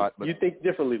differently. Shot, you think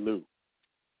differently, Lou.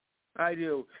 I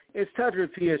do. It's tough to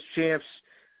repeat as champs.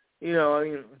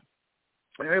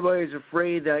 Everybody's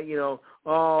afraid that,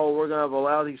 we're going to have a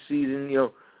lousy season,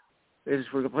 we're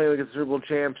going to play like a Super Bowl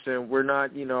champs and we're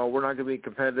not going to be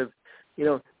competitive.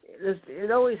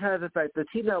 It always has the fact the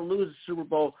team that loses the Super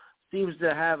Bowl seems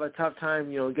to have a tough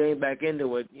time, getting back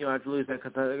into it, after losing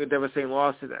that devastating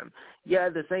loss to them. Yeah,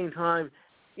 at the same time,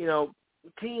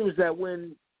 teams that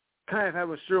win kind of have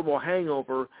a Super Bowl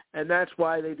hangover, and that's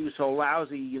why they do so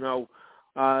lousy, the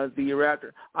year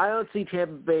after. I don't see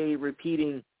Tampa Bay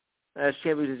repeating as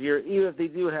champions this year, even if they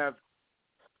do have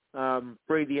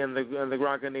Brady and the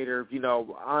Gronkinator,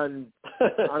 on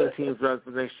the team for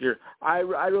the next year. I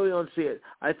really don't see it.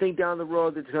 I think down the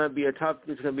road it's going to be a tough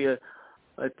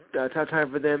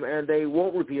time for them, and they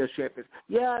won't repeat as champions.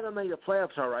 Yeah, they'll make the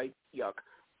playoffs, all right, yuck,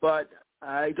 but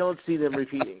I don't see them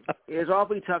repeating. It's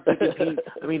awfully tough to compete.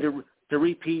 To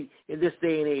repeat in this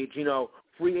day and age,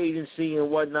 free agency and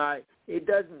whatnot. It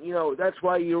doesn't, that's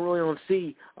why you really don't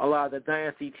see a lot of the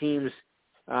dynasty teams,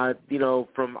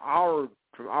 from our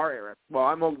era. Well,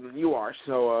 I'm older than you are,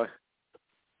 so,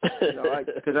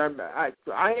 because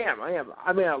I am.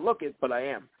 I may not look it, but I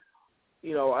am. I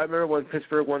remember when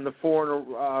Pittsburgh won the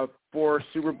 4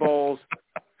 Super Bowls.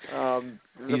 The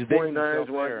 49ers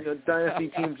won, dynasty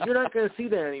teams. You're not going to see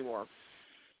that anymore.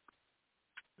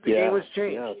 The game has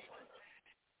changed. Yeah.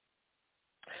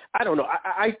 I don't know.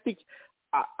 I think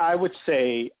I would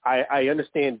say I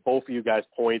understand both of you guys'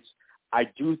 points. I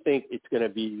do think it's going to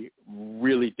be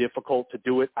really difficult to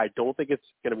do it. I don't think it's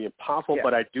going to be impossible,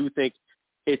 but I do think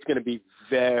it's going to be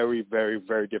very, very,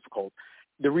 very difficult.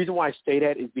 The reason why I say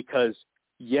that is because,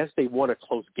 yes, they won a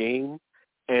close game,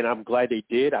 and I'm glad they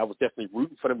did. I was definitely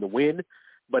rooting for them to win.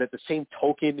 But at the same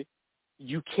token,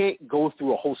 you can't go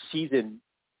through a whole season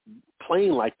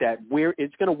playing like that where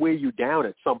it's going to wear you down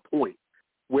at some point,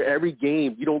 where every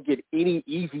game you don't get any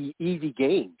easy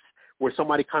games where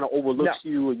somebody kind of overlooks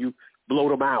you and you blow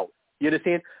them out. You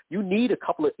understand? You need a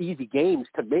couple of easy games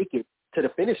to make it to the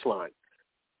finish line.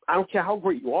 I don't care how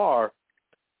great you are.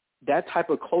 That type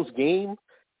of close game,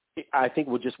 I think,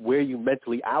 will just wear you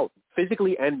mentally out,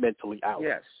 physically and mentally out.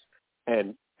 Yes.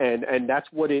 And that's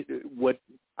what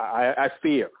I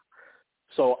fear.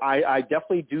 So I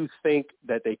definitely do think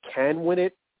that they can win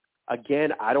it.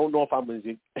 Again, I don't know if I'm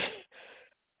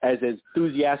as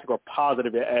enthusiastic or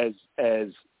positive as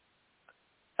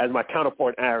my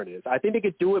counterpart Aaron is. I think they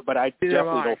could do it, but I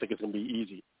definitely don't think it's going to be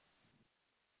easy.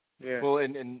 Yeah. Well,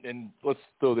 and let's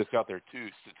throw this out there too.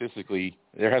 Statistically,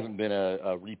 there hasn't been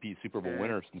a repeat Super Bowl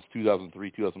winner since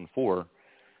 2003, 2004.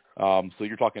 So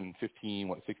you're talking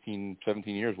 16,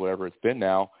 17 years, whatever it's been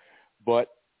now. But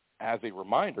as a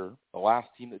reminder, the last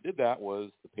team that did that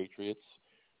was the Patriots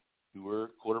who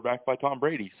were quarterbacked by Tom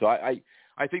Brady. So I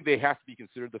think they have to be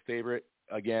considered the favorite.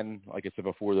 Again, like I said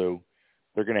before, though,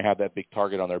 they're going to have that big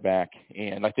target on their back.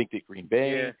 And I think that Green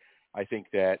Bay, I think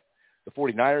that the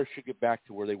 49ers should get back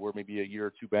to where they were maybe a year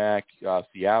or two back.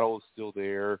 Seattle is still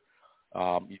there.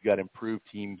 You've got improved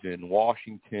teams in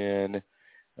Washington.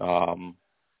 The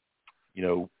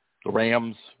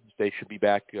Rams, they should be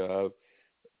back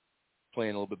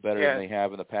playing a little bit better than they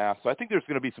have in the past. So I think there's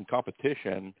going to be some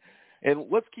competition. And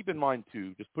let's keep in mind,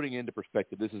 too, just putting it into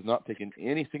perspective, this is not taking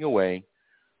anything away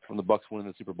from the Bucs winning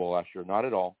the Super Bowl last year. Not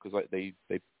at all, because they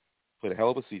played a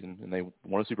hell of a season, and they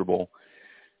won a Super Bowl.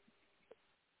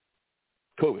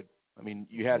 COVID. I mean,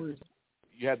 you had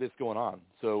this going on.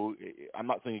 So I'm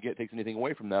not saying it takes anything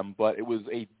away from them, but it was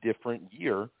a different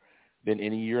year than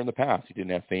any year in the past. You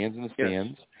didn't have fans in the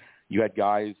stands. Yes. You had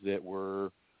guys that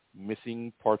were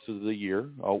missing parts of the year,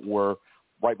 or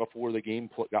right before the game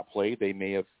got played, they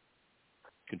may have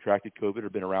contracted COVID or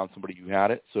been around somebody who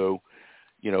had it. So,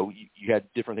 you had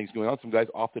different things going on. Some guys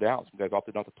opted out. Some guys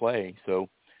opted not to play. So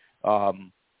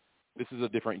this is a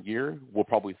different year. We'll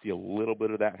probably see a little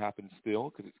bit of that happen still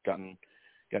because it's gotten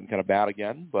kind of bad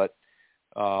again. But,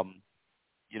 how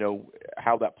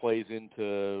that plays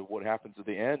into what happens at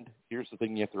the end, here's the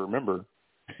thing you have to remember.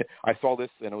 I saw this,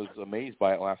 and I was amazed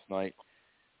by it last night.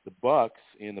 The Bucs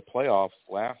in the playoffs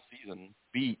last season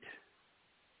beat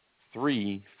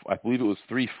three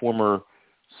former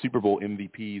Super Bowl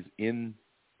MVPs in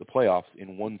the playoffs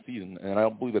in one season, and I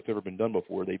don't believe that's ever been done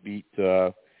before. They beat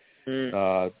the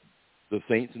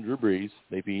Saints and Drew Brees.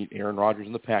 They beat Aaron Rodgers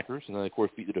and the Packers, and then, of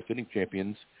course, beat the defending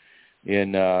champions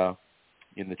in the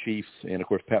Chiefs and, of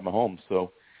course, Pat Mahomes.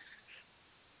 So,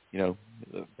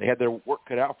 they had their work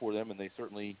cut out for them, and they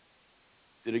certainly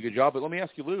did a good job. But let me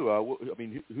ask you, Lou,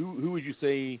 who would you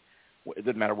say, it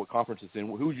doesn't matter what conference it's in,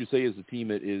 who would you say is the team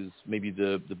that is maybe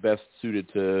the best suited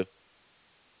to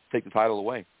take the title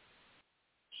away?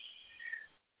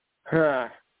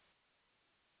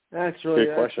 That's really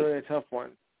a tough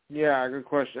one. Yeah, good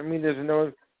question. I mean, there's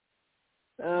no,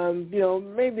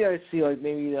 maybe I see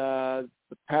the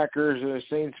Packers or the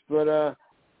Saints, but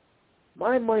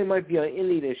my money might be on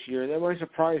Indy this year. They're my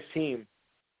surprise team.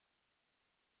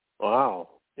 Wow,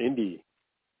 Indy.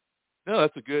 No,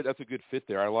 that's a good fit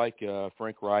there. I like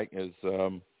Frank Reich as a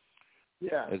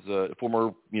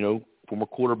former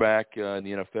quarterback in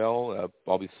the NFL.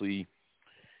 Obviously,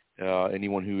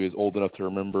 anyone who is old enough to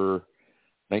remember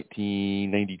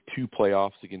 1992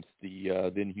 playoffs against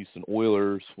the then Houston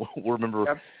Oilers will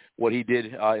remember what he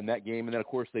did in that game. And then, of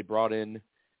course, they brought in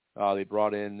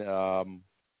a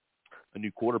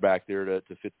new quarterback there to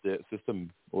fit the system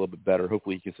a little bit better.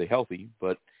 Hopefully, he can stay healthy.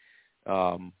 But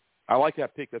I like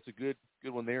that pick. That's a good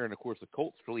one there. And, of course, the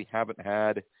Colts really haven't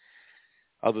had,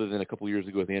 other than a couple of years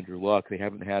ago with Andrew Luck, they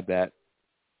haven't had that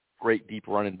great deep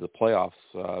run into the playoffs.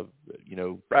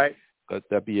 Right. But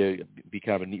that'd be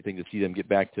kind of a neat thing to see them get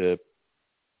back to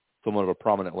somewhat of a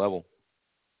prominent level.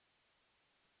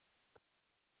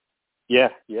 Yeah,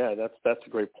 that's a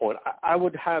great point. I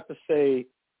would have to say,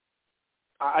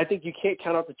 I think you can't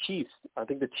count out the Chiefs. I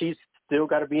think the Chiefs still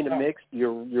got to be in the mix.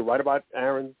 You're right about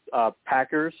Aaron's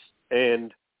Packers,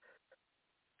 and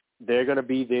they're going to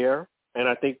be there. And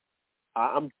I think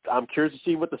I'm curious to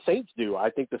see what the Saints do. I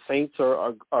think the Saints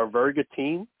are a very good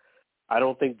team. I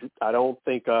don't think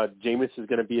Jameis is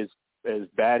going to be as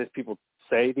bad as people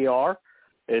say they are,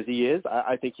 as he is.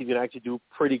 I think he's going to actually do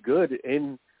pretty good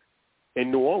in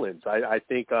New Orleans. I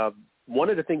think one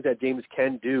of the things that Jameis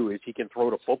can do is he can throw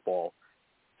the football.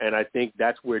 And I think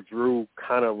that's where Drew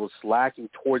kind of was slacking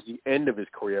towards the end of his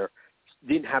career.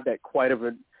 Didn't have that quite of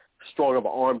a strong of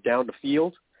an arm down the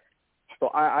field.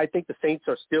 So I think the Saints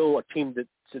are still a team that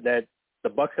the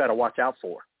Bucs got to watch out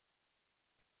for.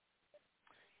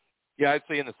 Yeah, I'd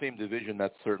say in the same division,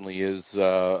 that certainly is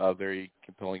a very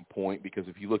compelling point, because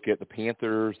if you look at the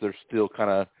Panthers, they're still kind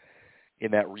of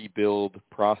in that rebuild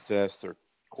process. Their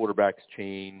quarterback's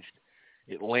changed.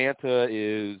 Atlanta,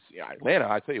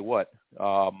 I tell you what,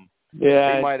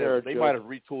 they might have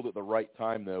retooled at the right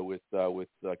time though with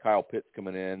Kyle Pitts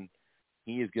coming in.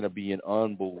 He is going to be an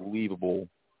unbelievable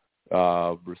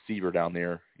receiver down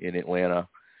there in Atlanta.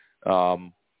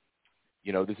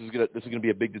 This is going to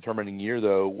be a big determining year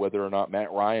though, whether or not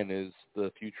Matt Ryan is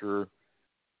the future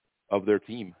of their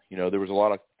team. There was a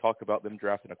lot of talk about them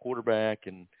drafting a quarterback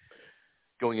and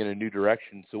going in a new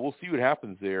direction. So we'll see what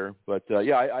happens there. But,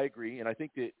 I agree. And I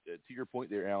think that, to your point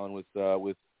there, Alan, with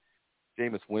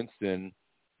Jameis Winston,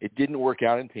 it didn't work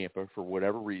out in Tampa for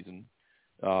whatever reason.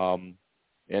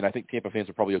 And I think Tampa fans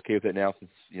are probably okay with it now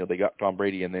since, they got Tom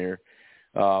Brady in there.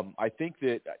 I think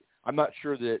that I'm not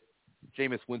sure that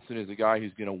Jameis Winston is a guy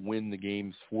who's going to win the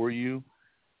games for you.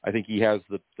 I think he has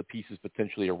the pieces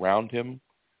potentially around him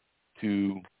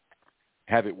to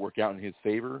have it work out in his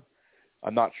favor.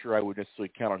 I'm not sure I would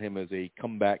necessarily count on him as a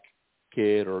comeback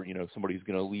kid or, somebody who's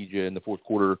going to lead you in the fourth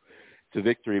quarter to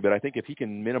victory. But I think if he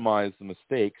can minimize the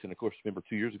mistakes, and, of course, remember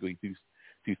 2 years ago he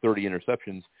threw 30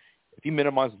 interceptions. If he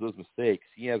minimizes those mistakes,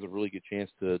 he has a really good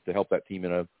chance to help that team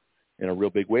in a real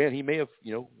big way. And he may have,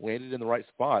 landed in the right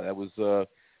spot. That was,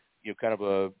 kind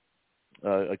of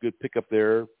a good pickup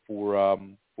there for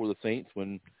the Saints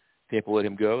when Tampa let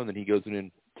him go, and then he goes in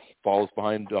and follows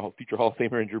behind future Hall of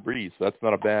Famer Drew Brees. So that's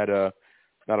not a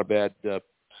bad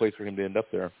place for him to end up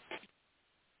there.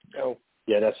 Oh,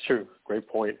 yeah, that's true. Great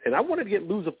point. And I wanted to get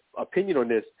Lou's opinion on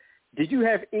this. Did you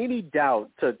have any doubt,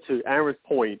 to Aaron's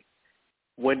point,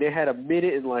 when they had a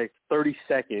minute and 30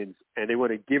 seconds and they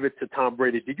want to give it to Tom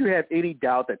Brady, did you have any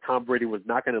doubt that Tom Brady was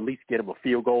not going to at least get him a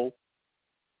field goal?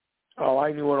 Oh,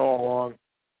 I knew it all along.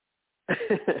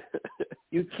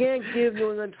 You can't give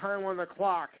New England time on the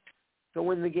clock to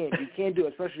win the game. You can't do it,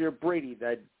 especially you're Brady.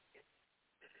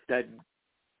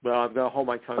 Well, I'm going to hold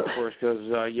my tongue first because,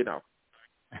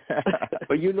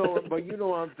 But you know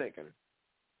what I'm thinking.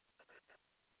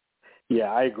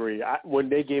 Yeah, I agree. When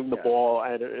they gave him the ball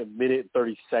at a minute and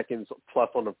 30 seconds plus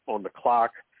on the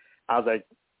clock, I was like,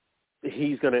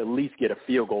 he's going to at least get a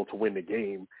field goal to win the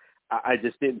game. I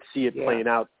just didn't see it playing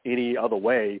out any other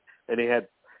way. And they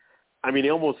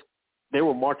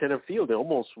were marching in the field. They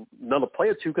almost another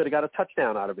player or two could have got a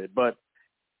touchdown out of it. But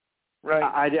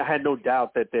I had no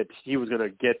doubt that he was going to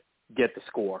get the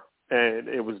score. And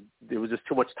it was just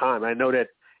too much time. I know that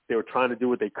they were trying to do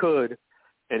what they could,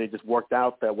 and it just worked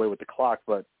out that way with the clock.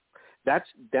 But that's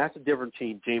a difference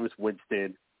between Jameis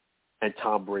Winston and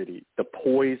Tom Brady. The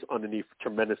poise underneath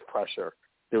tremendous pressure.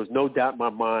 There was no doubt in my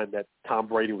mind that Tom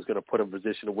Brady was going to put him in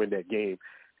position to win that game.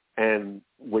 And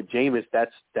with Jameis,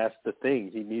 that's the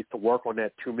thing. He needs to work on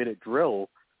that 2-minute drill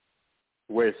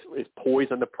where it's poise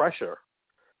under pressure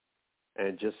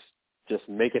and just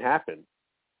make it happen.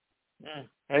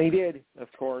 And he did,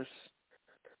 of course.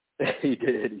 He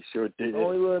did. He sure did. If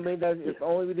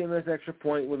only we didn't miss an extra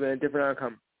point, would have been a different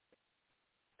outcome.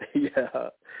 Yeah.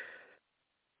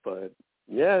 But,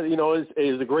 yeah, it was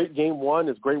a great game one.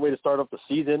 It's a great way to start off the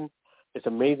season. It's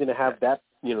amazing to have that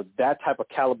type of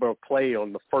caliber of play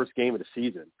on the first game of the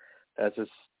season. That's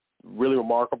just really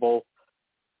remarkable.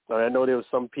 I know there was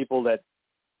some people that,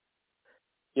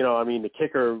 the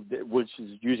kicker, which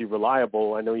is usually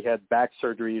reliable, I know he had back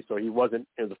surgery, so he wasn't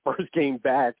in the first game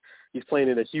back. He's playing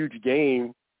in a huge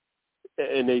game,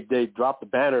 and they dropped the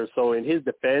banner. So in his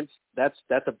defense, that's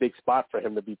a big spot for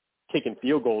him to be kicking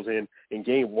field goals in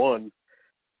game one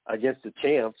against the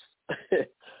champs.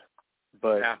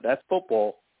 But that's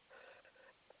football.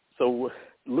 So,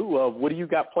 Lou, what do you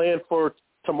got planned for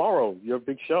tomorrow, your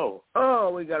big show?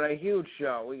 Oh, we got a huge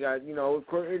show. We got, in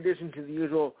addition to the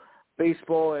usual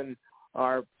baseball and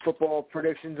our football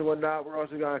predictions and whatnot, we're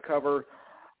also going to cover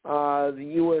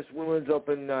the U.S. Women's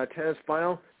Open tennis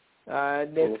final.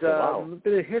 And it's a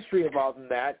bit of history involved in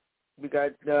that. We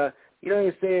got,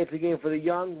 you say it's a game for the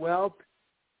young. Well,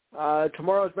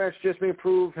 tomorrow's match just may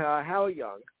prove how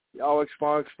young. I'll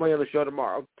explain on the show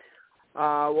tomorrow.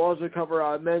 We'll also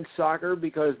cover men's soccer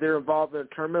because they're involved in a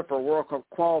tournament for World Cup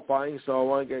qualifying, so I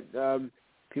want to get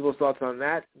people's thoughts on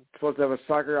that. Supposed to have a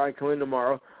soccer guy come in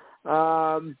tomorrow.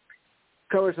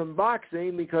 Cover some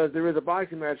boxing because there is a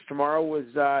boxing match tomorrow.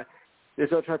 They're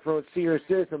still trying to promote senior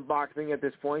citizen boxing at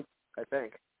this point, I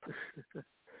think.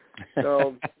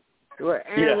 So,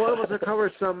 and we'll also cover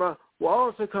we'll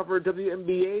also cover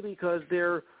WNBA because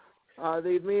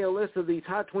they've made a list of the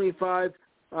top 25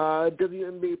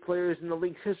 WNBA players in the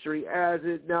league's history as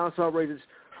it now celebrates its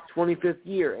 25th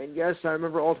year. And, yes, I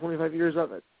remember all 25 years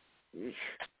of it.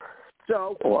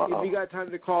 So if you got time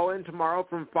to call in tomorrow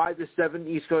from 5 to 7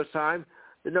 East Coast time,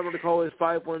 the number to call is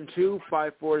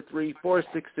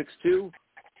 512-543-4662.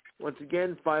 Once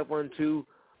again, 512-543-4662.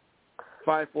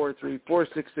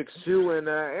 And,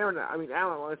 Alan, I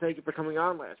want to thank you for coming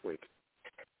on last week.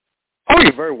 Oh,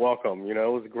 you're very welcome. It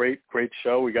was a great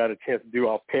show. We got a chance to do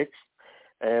our picks,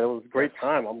 and it was a great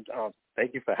time.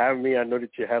 Thank you for having me. I know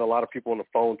that you had a lot of people on the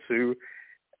phone, too.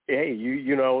 Hey,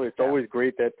 it's always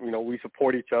great that, we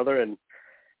support each other, and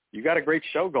you got a great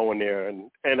show going there.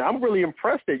 And I'm really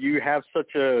impressed that you have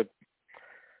such a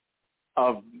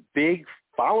big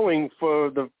following for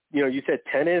the, you said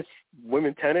tennis,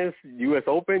 women's tennis, U.S.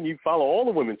 Open. You follow all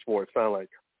the women's sports, sound like.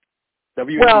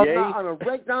 WNBA? Well, not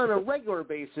on a regular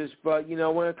basis, but,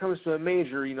 when it comes to a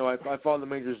major, I follow the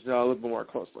majors a little bit more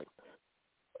closely.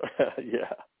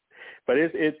 Yeah. But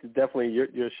it's definitely,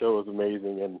 your show is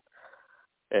amazing. And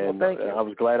And well, thank you. I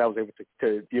was glad I was able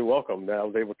to you're welcome, that I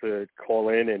was able to call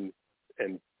in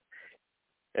and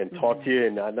talk to you.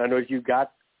 And I know you're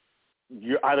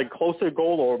either close to the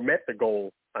goal or met the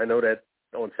goal. I know that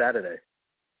on Saturday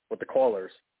with the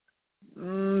callers.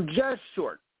 Just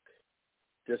short.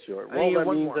 Just short. I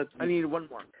needed one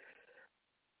more.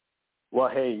 Well,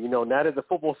 hey, now that the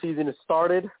football season has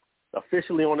started,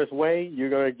 officially on its way, you're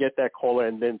going to get that caller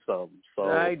and then some. So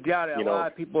I doubt it. A lot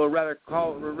of people would rather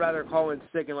call in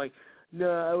sick and like, no,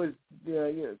 I was,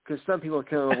 because some people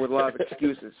come up with a lot of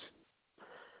excuses.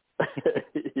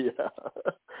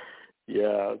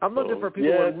 Yeah. I'm looking for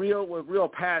people with real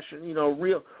passion,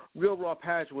 real raw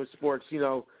passion with sports.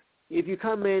 If you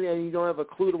come in and you don't have a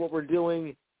clue to what we're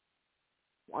doing,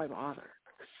 why bother?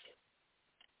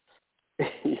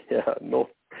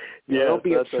 Don't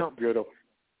be a chump. That's good.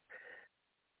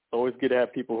 Always good to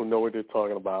have people who know what they're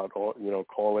talking about, or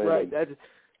call in. Right. And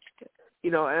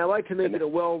I like to make it a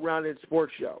well-rounded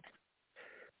sports show.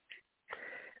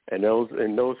 And those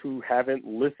who haven't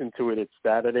listened to it, it's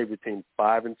Saturday between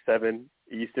 5 and 7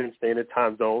 Eastern Standard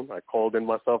Time Zone. I called in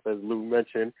myself, as Lou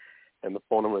mentioned, and the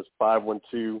phone number is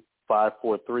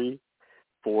 512-543-4662.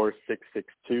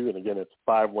 And again, it's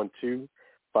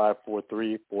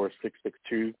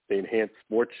 512-543-4662, the Enhanced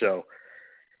Sports Show.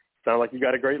 Sound like you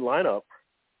got a great lineup.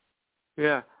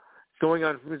 Yeah.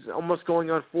 It's almost going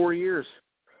on 4 years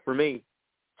for me.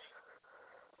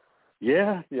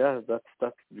 Yeah, that's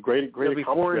great. It'll be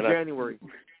 4 in January.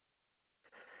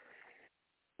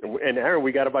 And Aaron,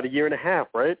 we got about a year and a half,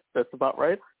 right? That's about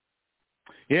right.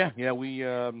 Yeah. We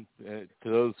to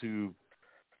those who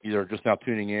either are just now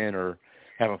tuning in or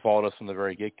haven't followed us from the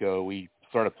very get-go, we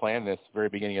started planning this very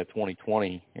beginning of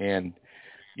 2020, and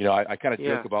I kind of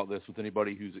joke about this with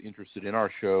anybody who's interested in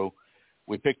our show.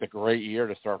 We picked a great year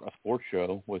to start a sports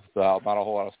show with not a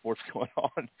whole lot of sports going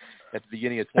on at the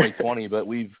beginning of 2020, but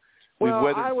we've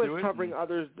weathered I was through it. Covering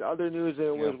other news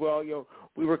as well.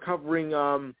 We were covering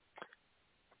the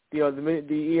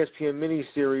ESPN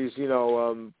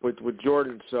miniseries, with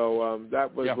Jordan. So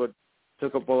that was what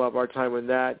took up a lot of our time on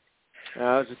that.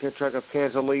 I was kept track of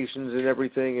cancellations and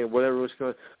everything and whatever was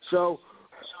going. So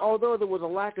although there was a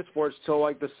lack of sports till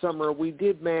like the summer, we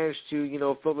did manage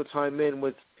to fill the time in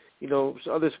with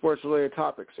other sports-related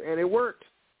topics, and it worked.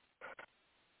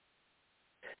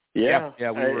 Yeah, we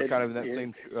were kind of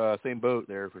in that same boat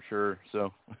there for sure.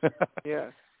 So. Yeah.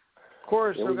 Of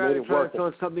course, I'm going to try to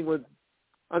throw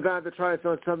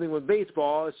something with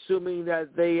baseball, assuming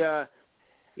that they,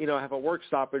 have a work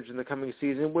stoppage in the coming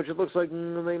season, which it looks like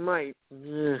they might.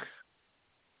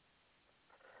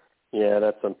 Yeah,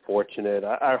 that's unfortunate.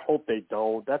 I hope they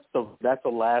don't. That's the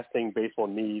last thing baseball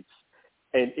needs.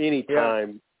 And any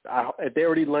time. If they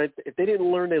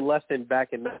didn't learn their lesson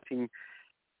back in the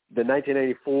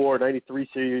 1984-93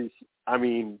 series, I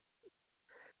mean,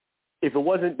 if it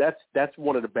wasn't, that's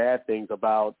one of the bad things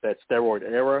about that steroid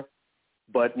era.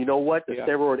 But you know what? The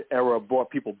steroid era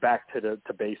brought people back to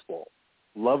baseball.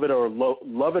 Love it or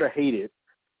hate it,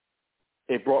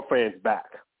 it brought fans back.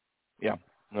 Yeah,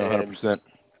 100%.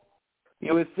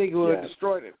 You would think it would have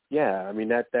destroyed it. Yeah, I mean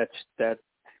that.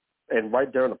 And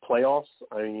right during the playoffs,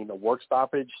 I mean, the work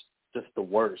stoppage, just the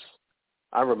worst.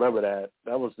 I remember that.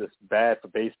 That was just bad for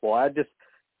baseball.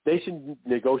 They should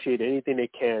negotiate anything they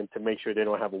can to make sure they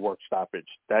don't have a work stoppage.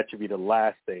 That should be the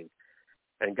last thing.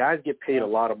 And guys get paid a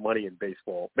lot of money in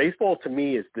baseball. Baseball, to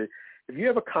me, if you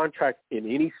have a contract in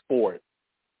any sport,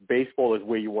 baseball is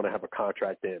where you want to have a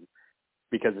contract in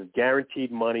because it's guaranteed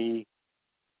money,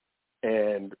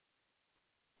 and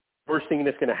worst thing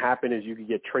that's going to happen is you can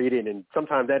get traded, and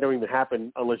sometimes that don't even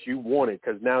happen unless you want it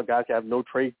because now guys have no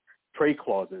trade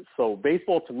clauses. So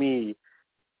baseball, to me,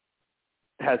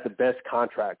 has the best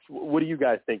contracts. What do you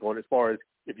guys think on as far as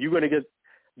if you're going to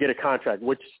get a contract,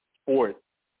 which sport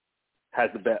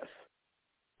has the best?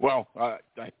 Well,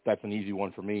 that's an easy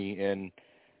one for me. And,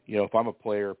 if I'm a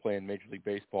player playing Major League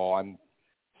Baseball, I'm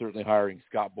certainly hiring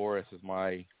Scott Boras as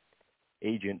my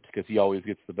agent because he always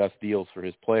gets the best deals for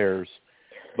his players.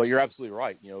 But you're absolutely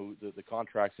right. The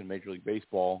contracts in Major League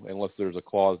Baseball, unless there's a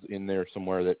clause in there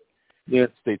somewhere that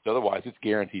states otherwise, it's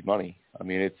guaranteed money. I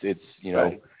mean, it's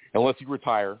unless you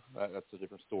retire, that's a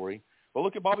different story. But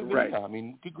look at Bobby Bonilla. I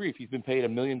mean, good grief, he's been paid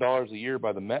 $1 million a year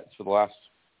by the Mets for the last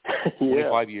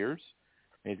 25 years,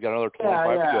 and he's got another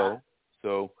 25 to go.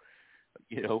 So,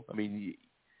 I mean, you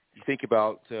think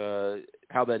about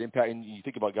how that impact, and you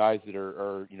think about guys that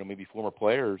are maybe former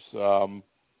players,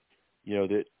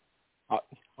 that.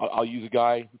 I'll use a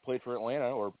guy who played for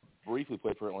Atlanta or briefly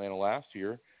played for Atlanta last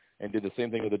year and did the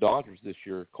same thing with the Dodgers this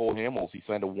year. Cole Hamels, he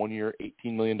signed a 1-year,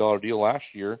 $18 million deal last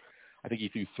year. I think he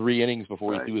threw 3 innings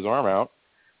before he threw his arm out.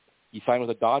 he signed with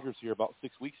the Dodgers here about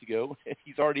 6 weeks ago.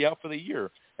 He's already out for the year,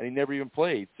 and he never even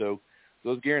played. So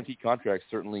those guaranteed contracts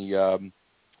certainly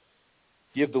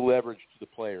give the leverage to the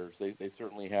players. They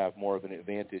certainly have more of an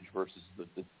advantage versus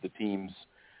the teams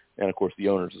and, of course, the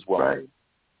owners as well. Right.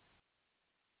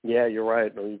 Yeah, you're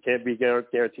right. No, you can't be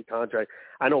guaranteed contract.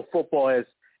 I know football has,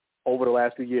 over the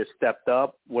last few years, stepped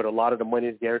up with a lot of the money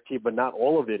is guaranteed, but not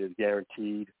all of it is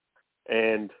guaranteed.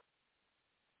 And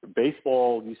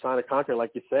baseball, you sign a contract,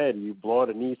 like you said, you blow out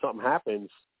a knee, something happens.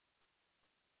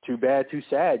 Too bad, too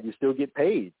sad. You still get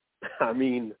paid. I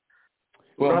mean,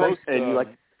 well,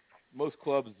 most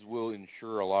clubs will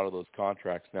insure a lot of those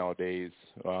contracts nowadays.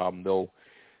 They'll,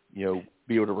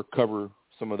 be able to recover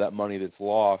some of that money that's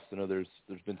lost. I know there's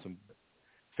been some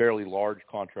fairly large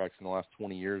contracts in the last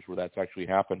 20 years where that's actually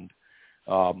happened.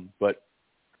 But,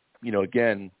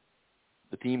 again,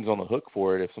 the team's on the hook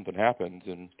for it if something happens.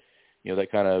 And,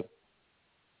 that kind of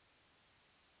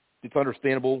 – it's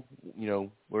understandable,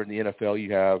 where in the NFL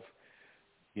you have,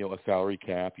 a salary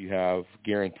cap. You have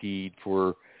guaranteed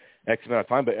for X amount of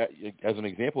time. But as an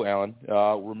example, Alan,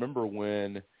 remember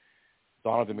when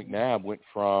Donovan McNabb went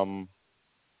from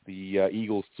the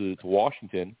Eagles to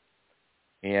Washington,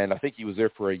 and I think he was there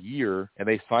for a year, and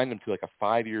they signed him to like a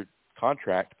 5-year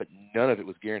contract, but none of it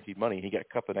was guaranteed money. He got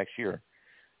cut the next year.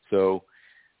 So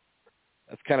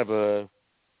that's kind of a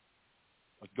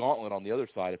gauntlet on the other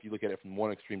side if you look at it from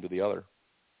one extreme to the other.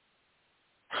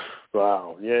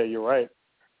 Wow. Yeah, you're right.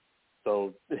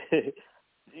 So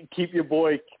keep your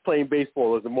boy playing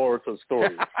baseball as the moral of the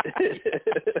story.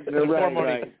 There's more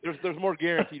money. Right. There's more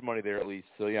guaranteed money there at least.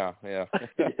 So yeah. That's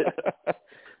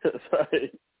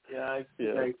right. Yeah, I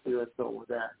see what's going with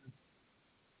that.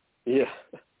 Yeah.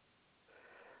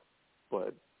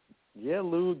 But yeah,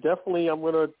 Lou, definitely I'm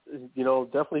gonna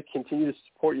definitely continue to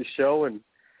support your show and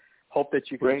hope that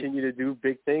you continue to do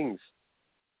big things.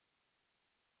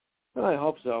 Well, I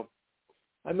hope so.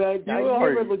 I mean, I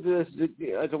never looked at this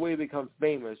as a way to become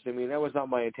famous. I mean, that was not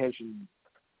my intention.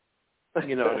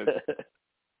 No,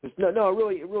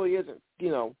 it really isn't.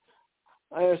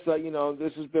 I just thought,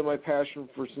 this has been my passion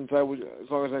since I was, as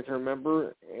long as I can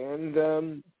remember, and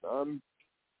I'm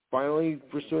finally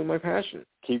pursuing my passion.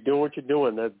 Keep doing what you're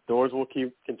doing. The doors will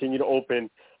continue to open,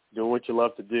 doing what you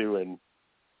love to do, and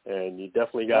you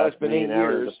definitely got it's been 8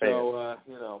 years, so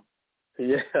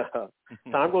Yeah,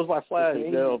 time goes by fast.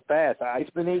 Fast.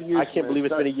 It's been 8 years. I can't believe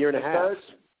it's been a year and a half.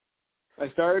 I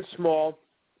started small,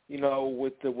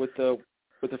 with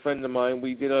a friend of mine.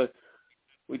 We did a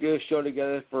show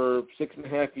together for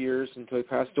 6.5 years until he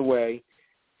passed away.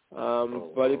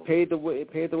 But it paved the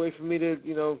way for me to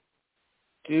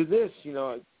do this.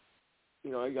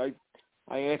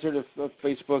 I answered a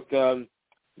Facebook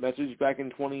message back in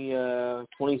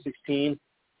 2016.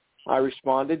 I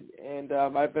responded, and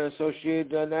I've been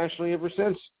associated nationally ever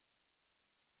since.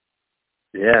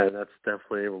 Yeah, that's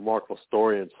definitely a remarkable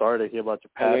story, and sorry to hear about your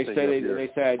passing. They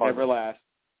say I'd never last.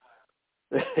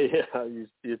 Yeah, you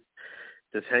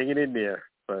just hanging in there,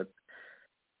 but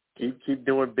keep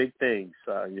doing big things.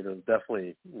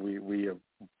 Definitely, we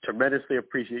tremendously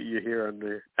appreciate you here on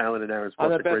the Alan and Aaron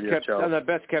Sports Radio Show. I'm the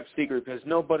best kept secret because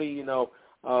nobody,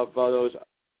 of those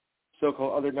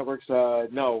so-called other networks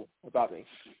know about me.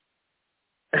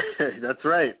 That's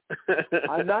right.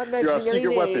 I'm not mentioning any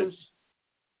names.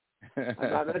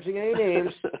 I'm not mentioning any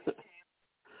names.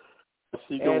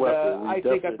 Secret weapon. I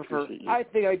think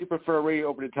I do prefer radio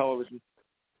over to television.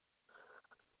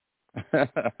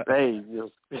 Hey,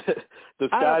 the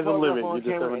sky's the limit. You just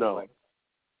never know.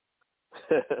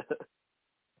 Anyway.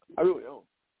 I really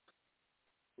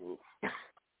don't.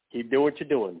 Keep doing what you're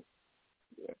doing.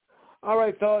 Yeah. All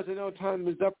right, fellas. I know time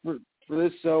is up for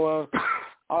this, so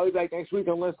I'll be back next week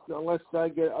unless I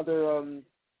get other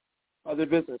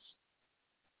business.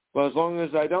 But as long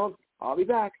as I don't, I'll be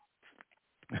back.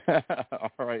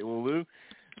 All right. Well, Lou,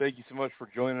 thank you so much for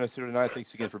joining us here tonight.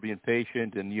 Thanks again for being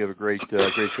patient, and you have a great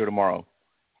show tomorrow.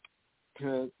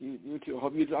 You too.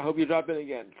 I hope you drop in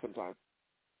again sometime.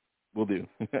 Will do.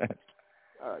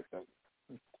 All right, thanks.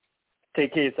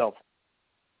 Take care of yourself.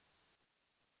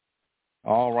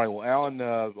 All right. Well, Alan,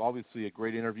 obviously a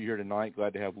great interview here tonight.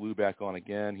 Glad to have Lou back on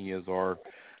again. He is our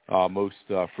most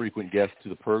frequent guest to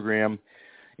the program.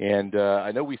 And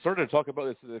I know we started to talk about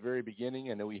this at the very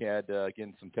beginning. I know we had,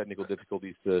 again, some technical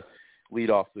difficulties to lead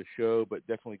off the show, but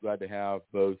definitely glad to have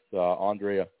both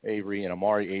Andre Avery and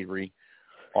Amari Avery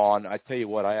on. I tell you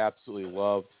what, I absolutely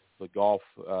love the golf,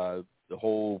 the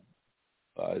whole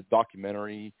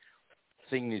documentary,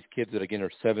 seeing these kids that, again,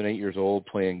 are 7, 8 years old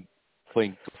playing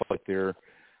like they're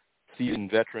seasoned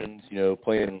veterans,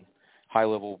 playing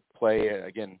high-level play.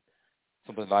 Again,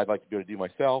 something that I'd like to be able to do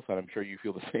myself, and I'm sure you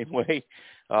feel the same way.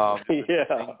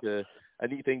 A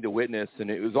neat thing to witness,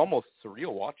 and it was almost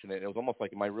surreal watching it. It was almost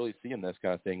like, am I really seeing this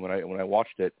kind of thing when I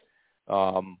watched it?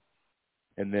 And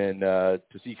then to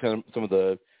see some of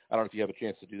the, I don't know if you have a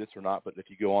chance to do this or not, but if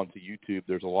you go onto YouTube,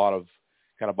 there's a lot of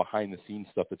kind of behind-the-scenes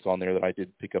stuff that's on there that I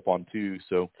did pick up on too.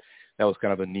 So that was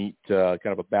kind of a neat, kind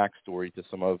of a backstory to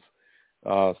some of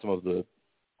the, of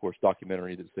course,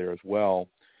 documentary that's there as well.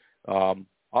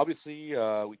 Obviously,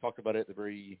 we talked about it at the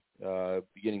very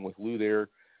beginning with Lou there.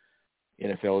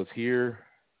 NFL is here.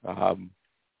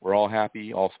 We're all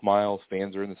happy, all smiles.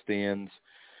 Fans are in the stands.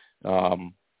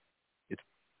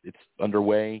 It's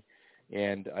underway.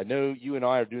 And I know you and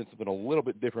I are doing something a little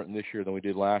bit different this year than we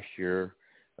did last year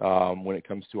when it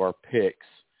comes to our picks.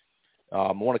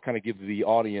 I want to kind of give the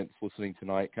audience listening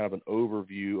tonight kind of an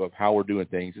overview of how we're doing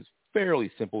things. It's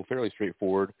fairly simple, fairly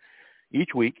straightforward. Each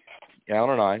week,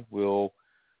 Alan and I will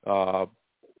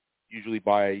usually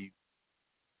by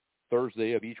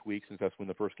Thursday of each week, since that's when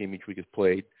the first game each week is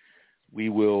played, we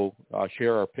will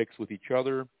share our picks with each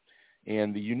other.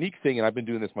 And the unique thing, and I've been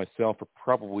doing this myself for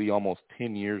probably almost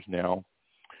 10 years now,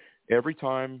 every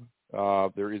time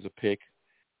there is a pick,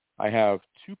 I have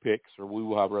two picks, or we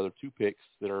will have rather two picks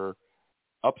that are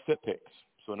upset picks.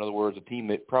 So in other words, a team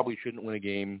that probably shouldn't win a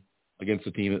game against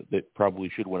a team that probably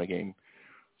should win a game.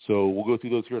 So we'll go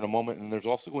through those here in a moment. And there's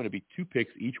also going to be two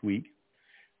picks each week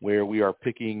where we are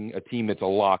picking a team that's a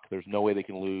lock. There's no way they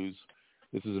can lose.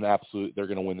 This is an absolute, they're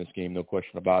going to win this game, no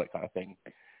question about it kind of thing.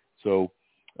 So,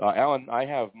 Alan, I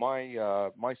have my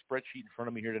my spreadsheet in front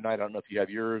of me here tonight. I don't know if you have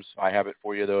yours. I have it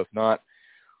for you, though. If not,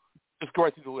 just go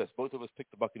right through the list. Both of us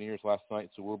picked the Buccaneers last night,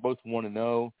 so we're both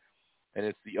 1-0, and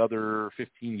it's the other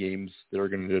 15 games that are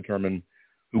going to determine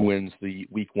who wins the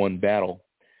Week 1 battle.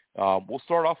 We'll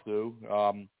start off, though.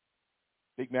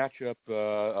 Big matchup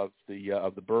of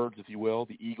the birds, if you will.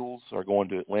 The Eagles are going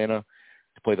to Atlanta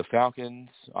to play the Falcons.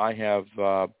 I have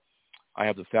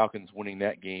the Falcons winning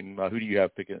that game. Who do you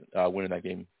have winning that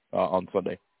game on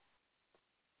Sunday?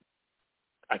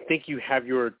 I think you have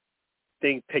your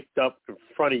thing picked up in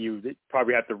front of you. You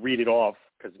probably have to read it off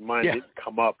because mine didn't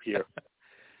come up here.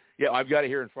 Yeah, I've got it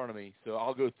here in front of me. So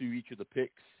I'll go through each of the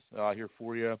picks here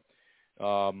for you.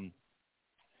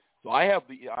 So I have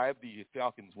the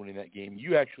Falcons winning that game.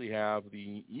 You actually have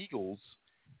the Eagles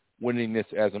winning this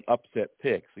as an upset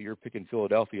pick. So you're picking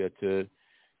Philadelphia to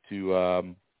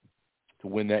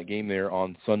win that game there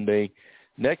on Sunday.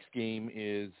 Next game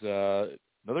is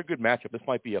another good matchup. This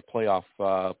might be a playoff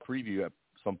preview at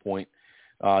some point.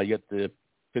 You got the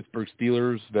Pittsburgh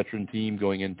Steelers, veteran team,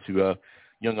 going into a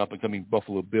young up-and-coming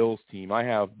Buffalo Bills team. I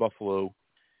have Buffalo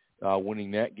winning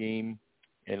that game,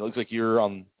 and it looks like you're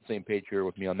on the same page here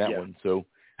with me on that one. So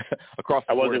across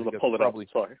the board, I wasn't able to pull it up.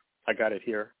 Sorry. I got it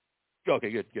here.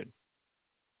 Okay, good.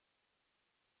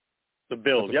 The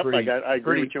Bills. Yep, I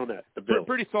agree with you on that. The Bills.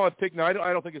 Pretty solid pick. Now, I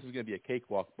don't think this is going to be a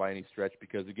cakewalk by any stretch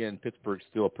because, again, Pittsburgh's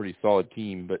still a pretty solid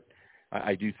team, but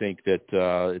I do think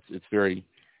that it's very,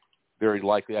 very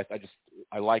likely.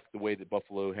 I like the way that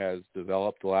Buffalo has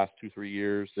developed the last 2-3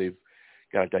 years. They've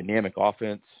got a dynamic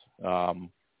offense, and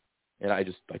I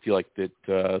feel like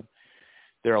that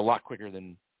they're a lot quicker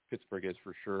than Pittsburgh is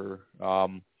for sure.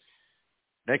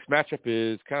 Next matchup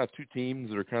is kind of two teams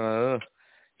that are kind of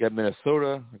you got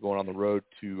Minnesota going on the road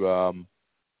to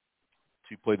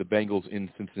play the Bengals in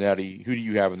Cincinnati. Who do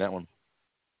you have in that one?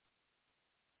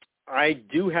 I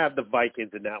do have the Vikings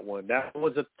in that one. That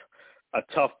was a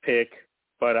tough pick,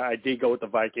 but I did go with the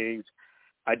Vikings.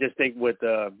 I just think with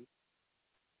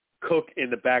Cook in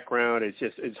the background,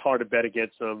 it's hard to bet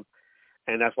against them,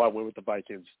 and that's why I went with the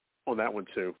Vikings on that one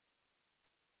too.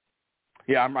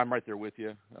 Yeah, I'm right there with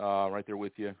you.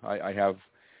 I have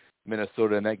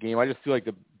Minnesota in that game. I just feel like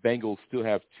the Bengals still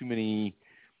have too many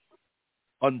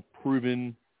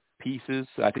unproven pieces.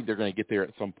 I think they're going to get there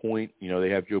at some point. You know, they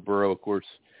have Joe Burrow, of course,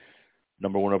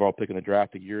 number 1 overall pick in the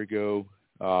draft a year ago.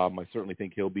 I certainly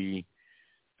think he'll be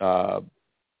a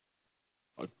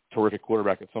terrific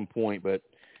quarterback at some point, but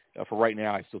for right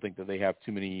now, I still think that they have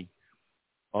too many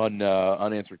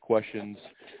unanswered questions.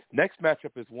 Next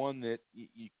matchup is one that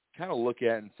you kind of look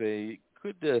at and say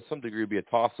could to some degree be a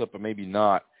toss-up, but maybe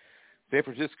not. San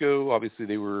Francisco, obviously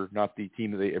they were not the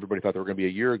team that everybody thought they were going to be a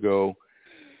year ago.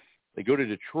 They go to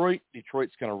Detroit.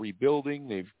 Detroit's kind of rebuilding.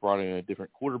 They've brought in a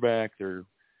different quarterback. They're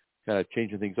kind of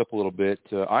changing things up a little bit.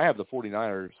 I have the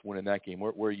 49ers winning that game.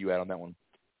 Where are you at on that one?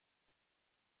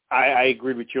 I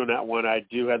agree with you on that one. I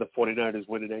do have the 49ers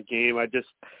winning that game.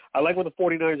 I like what the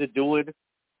 49ers are doing.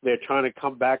 They're trying to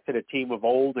come back to the team of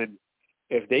old, and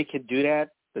if they can do that,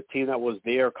 the team that was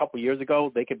there a couple years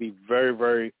ago, they could be very,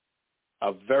 very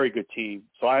a very good team.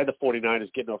 So I had the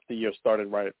 49ers getting off the year started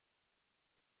right.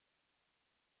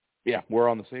 Yeah, we're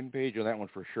on the same page on that one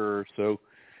for sure. So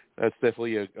that's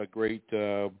definitely a great,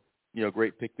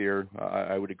 great pick there.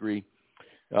 I would agree.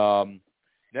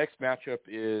 Next matchup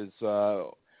is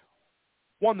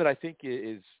one that I think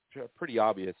is pretty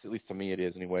obvious, at least to me it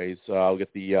is anyways. I'll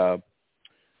get the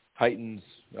Titans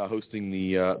hosting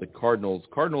the Cardinals.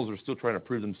 Cardinals are still trying to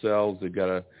prove themselves. They've got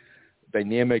a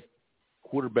dynamic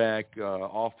quarterback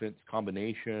offense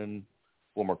combination,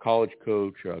 former college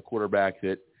coach, quarterback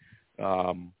that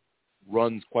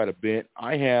runs quite a bit.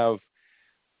 I have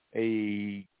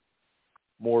a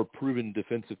more proven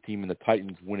defensive team in the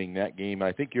Titans winning that game.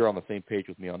 I think you're on the same page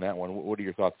with me on that one. What are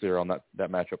your thoughts there on that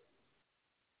matchup?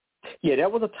 Yeah,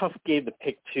 that was a tough game to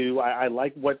pick too. I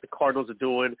like what the Cardinals are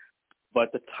doing,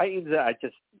 but the Titans,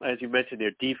 as you mentioned,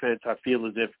 their defense, I feel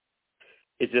as if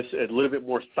it's just a little bit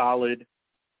more solid,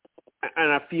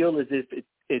 and I feel as if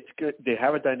it's good. They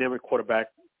have a dynamic quarterback,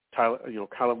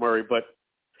 Kyler Murray, but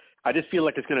I just feel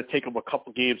like it's going to take them a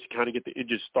couple games to kind of get the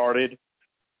engine started.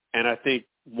 And I think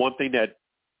one thing that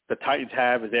the Titans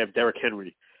have is they have Derrick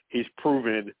Henry. He's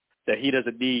proven that he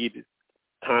doesn't need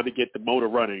time to get the motor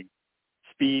running.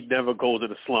 Speed never goes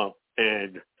in a slump,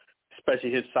 and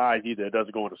especially his size either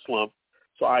doesn't go in a slump.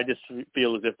 So I just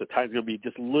feel as if the Titans are going to be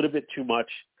just a little bit too much,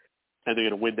 and they're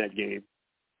going to win that game.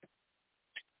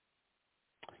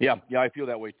 Yeah, I feel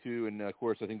that way too. And of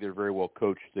course, I think they're very well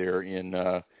coached there in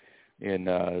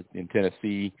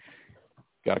Tennessee.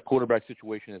 Got a quarterback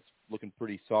situation that's looking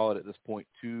pretty solid at this point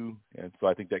too, and so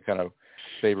I think that kind of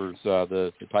favors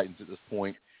the Titans at this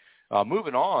point.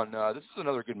 Moving on, this is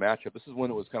another good matchup. This is one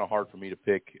that was kind of hard for me to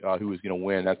pick who was going to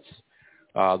win. That's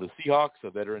the Seahawks,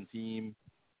 a veteran team,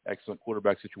 excellent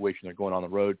quarterback situation. They're going on the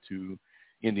road to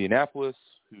Indianapolis,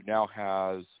 who now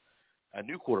has a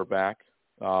new quarterback,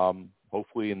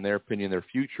 hopefully, in their opinion, their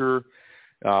future.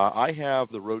 I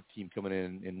have the road team coming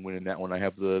in and winning that one. I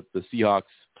have the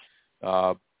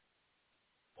Seahawks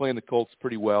playing the Colts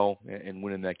pretty well and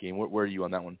winning that game. Where are you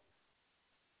on that one?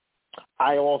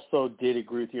 I also did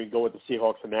agree with you and go with the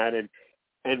Seahawks on that.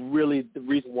 And really the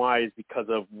reason why is because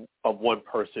of one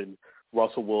person,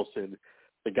 Russell Wilson.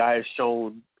 The guy has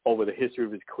shown over the history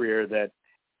of his career that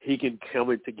he can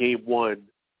come into game one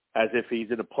as if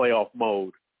he's in a playoff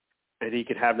mode, and he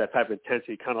can have that type of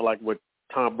intensity, kind of like what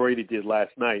Tom Brady did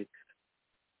last night.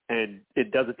 And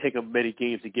it doesn't take him many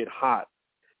games to get hot.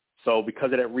 So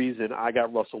because of that reason, I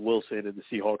got Russell Wilson and the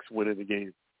Seahawks winning the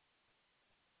game.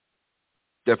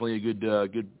 Definitely a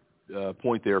good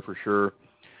point there for sure.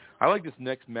 I like this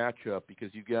next matchup because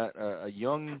you've got a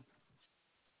young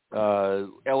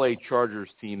L.A. Chargers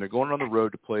team. They're going on the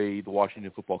road to play the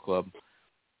Washington Football Club.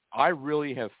 I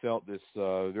really have felt this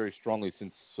very strongly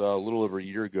since a little over a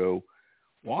year ago.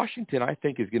 Washington, I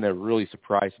think, is going to really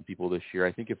surprise some people this year.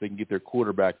 I think if they can get their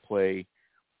quarterback play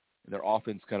and their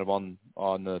offense kind of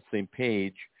on the same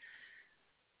page,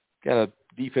 got a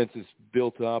defense is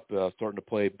built up, starting to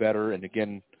play better. And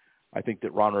again, I think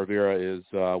that Ron Rivera is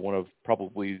one of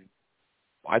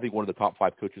the top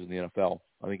 5 coaches in the NFL.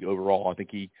 I think overall, I think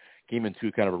he came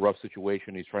into kind of a rough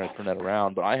situation. He's trying to turn that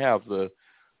around. But I have the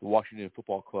Washington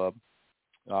Football Club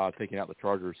taking out the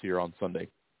Chargers here on Sunday.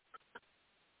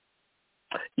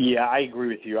 Yeah, I agree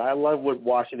with you. I love what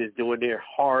Washington is doing. They're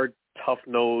hard,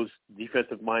 tough-nosed,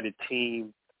 defensive-minded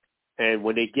team. And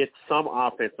when they get some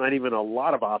offense, not even a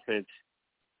lot of offense,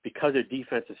 because their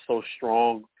defense is so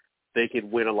strong, they can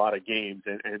win a lot of games.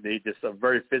 And they just a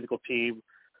very physical team.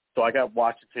 So I got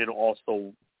Washington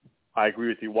also. I agree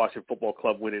with you, Washington Football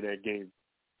Club winning that game.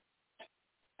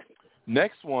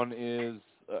 Next one is,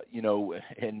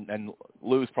 and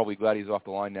Lou's probably glad he's off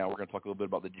the line now. We're going to talk a little bit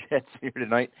about the Jets here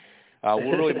tonight.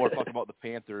 We're really more talking about the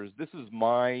Panthers. This is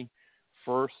my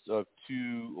first of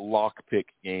 2 lock pick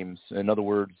games. In other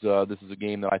words, this is a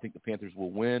game that I think the Panthers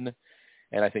will win,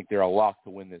 and I think they're a lock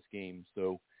to win this game.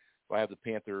 So I have the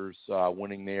Panthers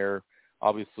winning there.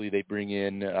 Obviously, they bring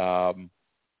in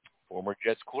former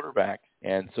Jets quarterback,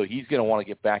 and so he's going to want to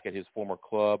get back at his former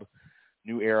club.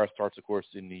 New era starts, of course,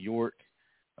 in New York.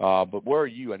 But where are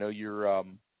you? I know you're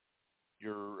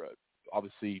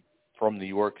obviously from New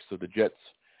York, so the Jets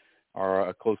are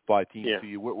a close-by team to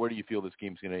you. Where do you feel this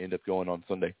game's going to end up going on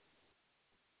Sunday?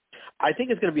 I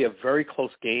think it's going to be a very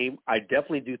close game. I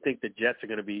definitely do think the Jets are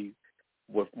going to be,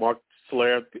 with Mark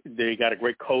Slair, they got a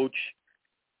great coach.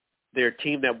 They're a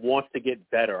team that wants to get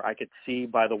better. I could see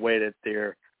by the way that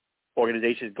their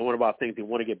organization is going about things, they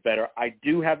want to get better. I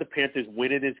do have the Panthers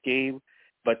winning this game,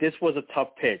 but this was a tough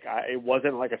pick. It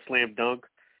wasn't like a slam dunk,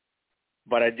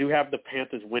 but I do have the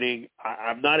Panthers winning.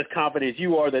 I'm not as confident as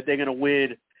you are that they're going to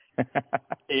win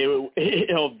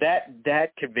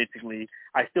That convincingly,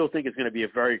 I still think it's going to be a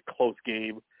very close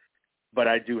game, but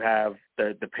I do have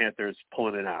the Panthers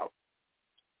pulling it out.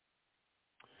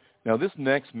 Now, this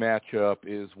next matchup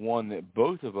is one that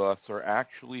both of us are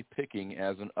actually picking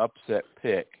as an upset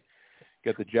pick.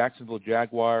 Got the Jacksonville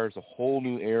Jaguars, a whole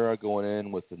new era going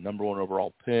in with the number 1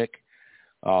 overall pick.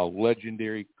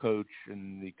 Legendary coach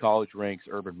in the college ranks,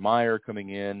 Urban Meyer, coming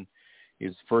in.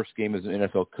 His first game as an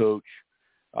NFL coach.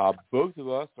 Both of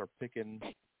us are picking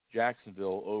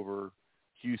Jacksonville over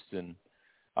Houston.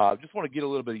 Just want to get a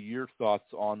little bit of your thoughts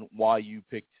on why you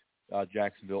picked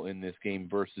Jacksonville in this game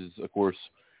versus, of course,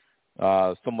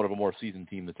 somewhat of a more seasoned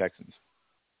team, the Texans.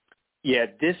 Yeah,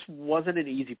 this wasn't an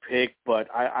easy pick, but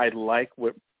I like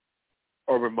what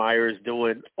Urban Meyer is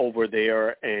doing over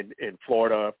there in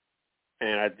Florida,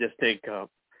 and I just think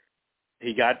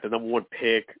he got the number 1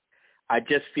 pick. I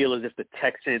just feel as if the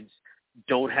Texans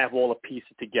don't have all the pieces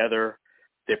together.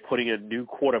 They're putting a new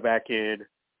quarterback in.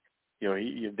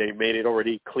 They made it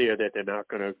already clear that they're not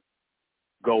going to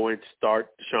go and start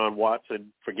Deshaun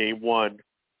Watson for game 1.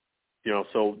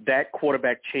 So that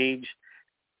quarterback change,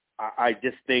 I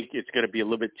just think it's going to be a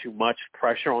little bit too much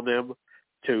pressure on them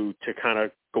to kind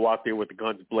of go out there with the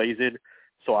guns blazing.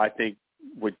 So I think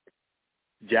with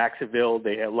Jacksonville,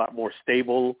 they have a lot more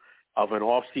stable of an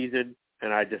off season,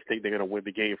 and I just think they're going to win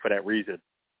the game for that reason.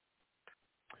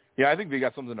 Yeah, I think they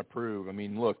got something to prove. I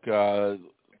mean, look, there's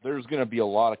going to be a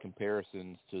lot of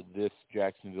comparisons to this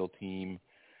Jacksonville team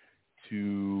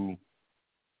to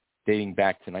dating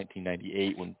back to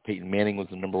 1998 when Peyton Manning was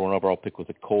the number 1 overall pick with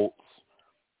the Colts.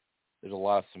 There's a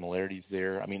lot of similarities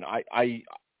there. I mean,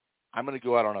 I'm going to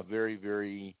go out on a very,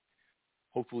 very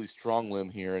hopefully strong limb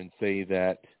here and say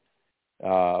that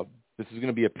this is going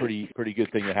to be a pretty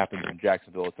good thing that happens in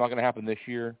Jacksonville. It's not going to happen this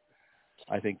year.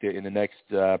 I think that in the next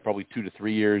probably 2 to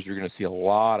 3 years, you're going to see a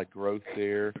lot of growth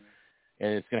there,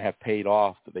 and it's going to have paid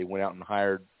off that they went out and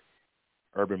hired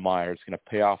Urban Meyer. It's going to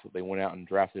pay off that they went out and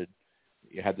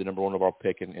had the number 1 overall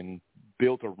pick and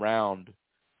built around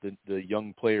the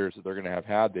young players that they're going to have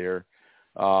had there.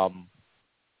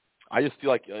 I just feel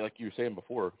like you were saying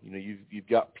before, you've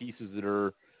got pieces that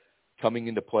are coming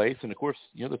into place, and of course,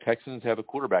 the Texans have a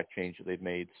quarterback change that they've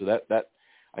made, so that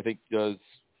I think does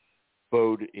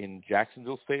bode in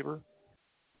Jacksonville's favor,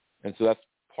 and so that's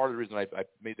part of the reason I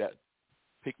made that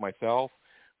pick myself.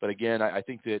 But again, I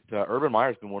think that Urban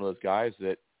Meyer's been one of those guys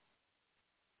that,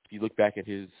 if you look back at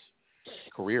his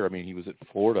career, I mean, he was at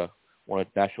Florida, won 2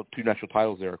 national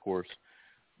titles there, of course.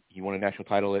 He won a national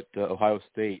title at Ohio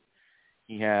State.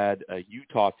 He had a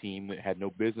Utah team that had no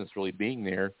business really being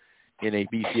there in a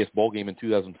BCS bowl game in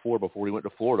 2004 before he went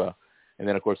to Florida. And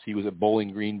then, of course, he was at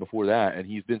Bowling Green before that, and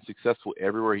he's been successful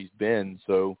everywhere he's been.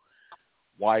 So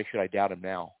why should I doubt him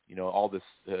now? All this,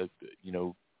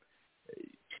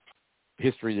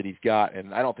 history that he's got,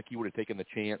 and I don't think he would have taken the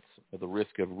chance or the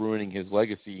risk of ruining his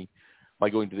legacy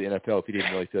by going to the NFL if he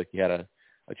didn't really feel like he had a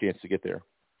chance to get there.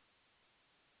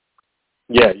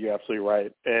 Yeah, you're absolutely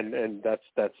right, and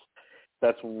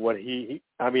that's what he.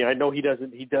 I mean, I know he does.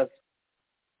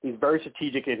 He's very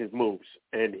strategic in his moves,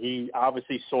 and he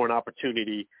obviously saw an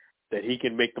opportunity that he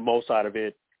can make the most out of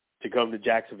it to come to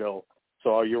Jacksonville.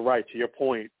 So you're right. To your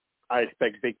point, I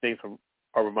expect big things from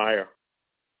Urban Meyer.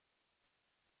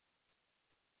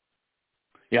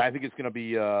 Yeah, I think it's going to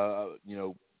be,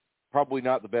 probably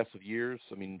not the best of years.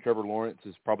 I mean, Trevor Lawrence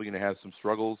is probably going to have some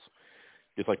struggles,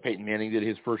 just like Peyton Manning did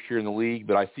his first year in the league.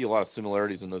 But I see a lot of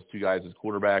similarities in those 2 guys as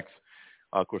quarterbacks,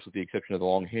 of course, with the exception of the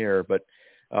long hair. But,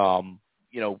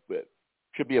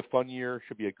 should be a fun year,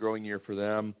 should be a growing year for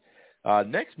them.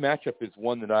 Next matchup is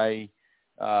one that I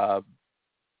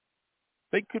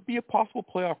think could be a possible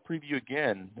playoff preview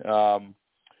again.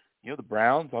 The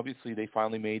Browns, obviously, they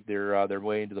finally made their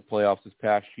way into the playoffs this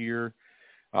past year.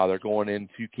 They're going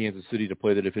into Kansas City to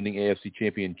play the defending AFC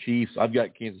champion Chiefs. I've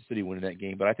got Kansas City winning that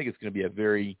game, but I think it's going to be a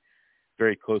very,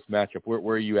 very close matchup. Where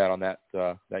are you at on that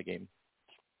game?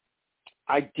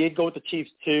 I did go with the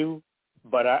Chiefs too,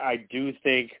 but I do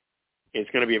think it's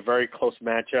going to be a very close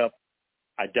matchup.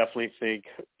 I definitely think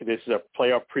this is a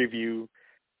playoff preview.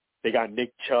 They got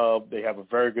Nick Chubb. They have a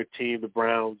very good team, the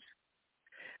Browns.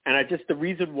 And the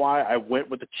reason why I went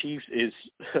with the Chiefs is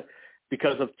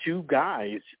because of 3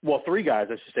 guys, I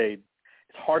should say.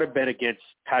 It's hard to bet against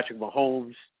Patrick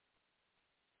Mahomes,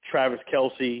 Travis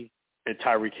Kelce, and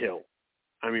Tyreek Hill.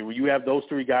 I mean, when you have those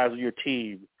 3 guys on your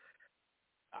team,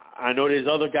 I know there's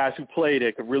other guys who play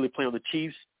that could really play on the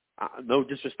Chiefs. No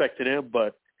disrespect to them,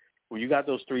 but when you got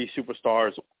those 3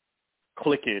 superstars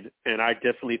clicking, and I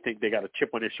definitely think they got a chip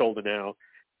on their shoulder now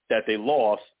that they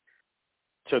lost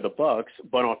to the Bucs.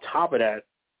 But on top of that,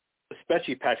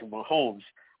 especially Patrick Mahomes,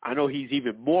 I know he's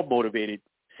even more motivated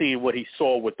seeing what he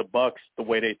saw with the Bucs, the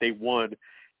way that they won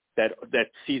that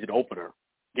season opener,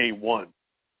 game 1.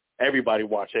 Everybody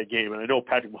watched that game, and I know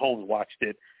Patrick Mahomes watched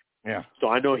it. Yeah. So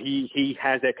I know he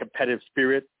has that competitive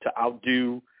spirit to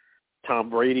outdo Tom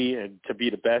Brady and to be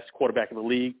the best quarterback in the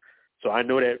league. So I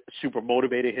know that super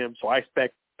motivated him. So I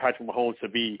expect Patrick Mahomes to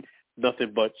be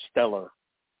nothing but stellar,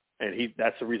 and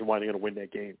that's the reason why they're going to win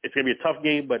that game. It's going to be a tough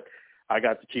game, but I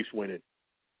got the Chiefs winning.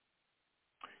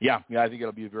 Yeah, I think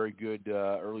it'll be a very good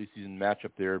early season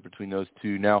matchup there between those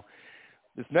two. Now,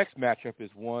 this next matchup is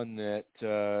one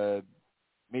that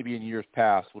maybe in years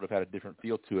past would have had a different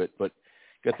feel to it, but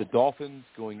got the Dolphins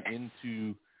going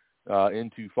into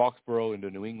Foxborough,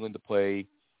 into New England to play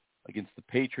against the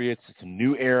Patriots. It's a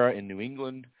new era in New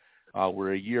England.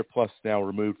 We're a year plus now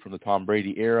removed from the Tom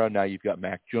Brady era. Now you've got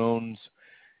Mac Jones,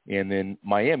 and then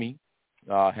Miami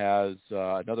has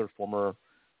another former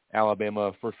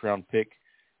Alabama first-round pick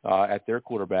at their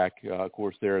quarterback, of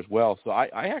course, there as well. So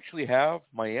I actually have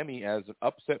Miami as an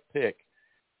upset pick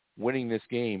winning this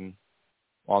game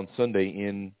on Sunday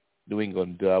in New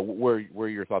England. Where are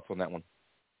your thoughts on that one?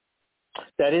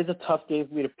 That is a tough game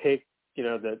for me to pick.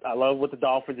 I love what the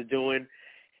Dolphins are doing,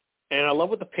 and I love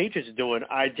what the Patriots are doing.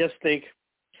 I just think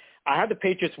I have the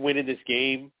Patriots winning this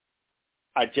game.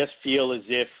 I just feel as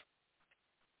if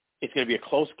it's going to be a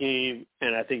close game,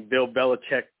 and I think Bill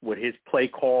Belichick with his play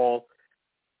call,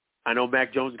 I know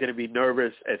Mac Jones is going to be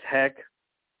nervous as heck,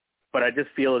 but I just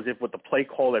feel as if with the play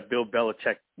call that Bill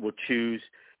Belichick will choose,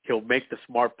 he'll make the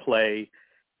smart play,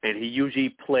 and he usually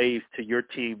plays to your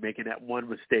team making that one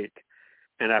mistake.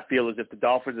 And I feel as if the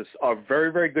Dolphins are a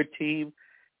very, very good team,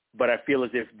 but I feel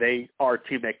as if they are a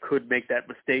team that could make that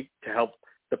mistake to help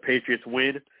the Patriots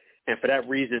win. And for that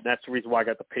reason, that's the reason why I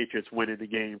got the Patriots winning the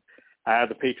game. I have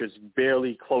the Patriots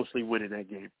barely closely winning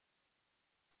that game.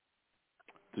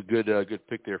 It's a good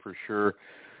pick there for sure.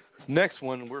 Next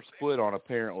one we're split on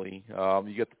apparently. You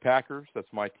got the Packers. That's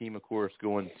my team, of course,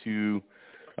 going to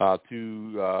play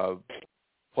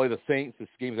the Saints. This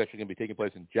game is actually going to be taking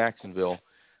place in Jacksonville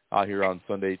here on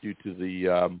Sunday due to the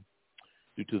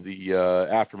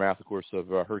aftermath, of course, of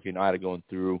Hurricane Ida going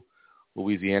through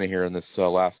Louisiana here in this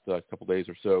last couple days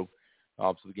or so.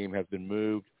 So the game has been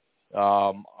moved.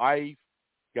 I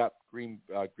got Green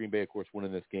Bay, of course,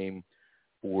 winning this game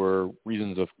for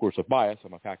reasons, of course, of bias.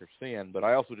 I'm a Packers fan, but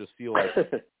I also just feel like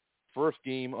first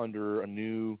game under a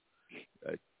new,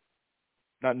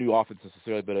 not new offense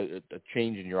necessarily, but a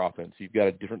change in your offense. You've got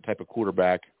a different type of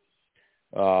quarterback.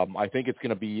 I think it's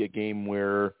going to be a game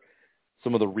where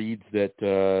some of the reads that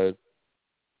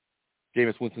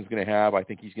Jameis Winston's going to have, I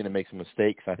think he's going to make some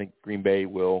mistakes. I think Green Bay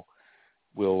will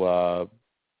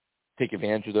take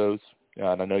advantage of those.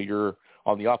 And I know you're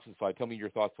on the opposite side. Tell me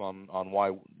your thoughts on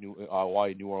why New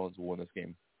Orleans will win this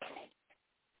game.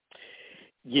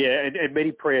 Yeah, and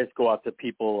many prayers go out to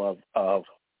people of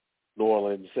New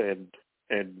Orleans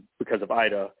and because of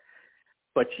Ida.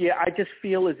 But, yeah, I just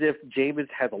feel as if Jameis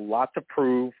has a lot to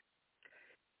prove.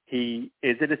 He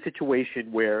is in a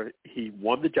situation where he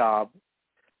won the job.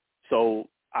 So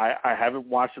I haven't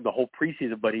watched him the whole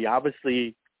preseason, but he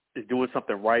obviously is doing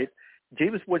something right.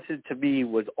 Jameis Winston, to me,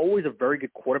 was always a very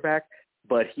good quarterback,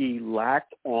 but he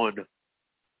lacked on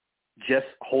just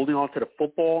holding on to the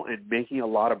football and making a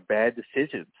lot of bad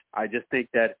decisions. I just think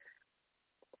that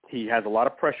he has a lot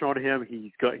of pressure on him.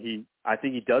 I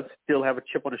think he does still have a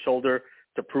chip on his shoulder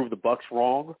to prove the Bucs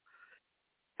wrong.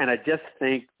 And I just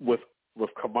think with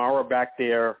Kamara back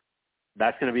there,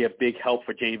 that's going to be a big help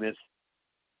for Jameis.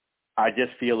 I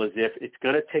just feel as if it's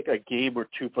going to take a game or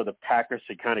two for the Packers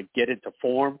to kind of get into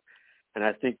form. And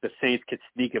I think the Saints could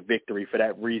sneak a victory for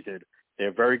that reason. They're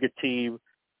a very good team.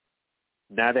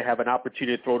 Now they have an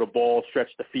opportunity to throw the ball, stretch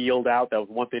the field out. That was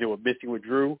one thing they were missing with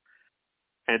Drew.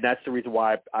 And that's the reason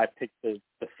why I picked the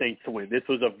Saints to win. This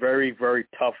was a very, very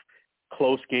tough,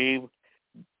 close game.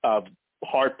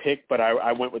 Hard pick, but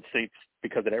I went with Saints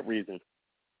because of that reason.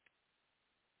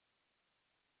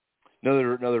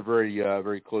 Another very,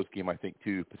 very close game, I think,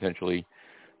 too, potentially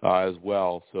as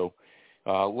well. So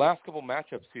last couple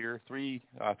matchups here, three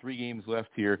games left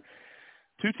here.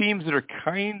 Two teams that are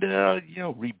kind of,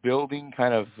 rebuilding,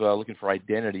 kind of looking for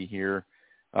identity here.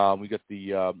 We got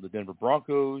the Denver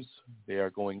Broncos. They are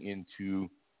going into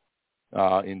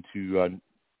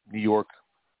New York,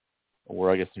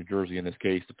 or I guess New Jersey in this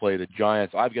case, to play the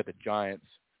Giants. I've got the Giants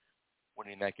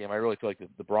winning that game. I really feel like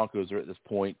the Broncos are at this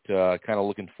point kind of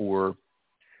looking for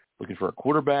a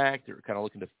quarterback. They're kind of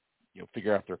looking to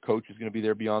figure out if their coach is going to be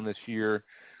there beyond this year.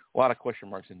 A lot of question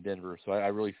marks in Denver, so I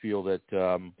really feel that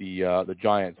the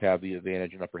Giants have the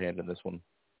advantage and upper hand in this one.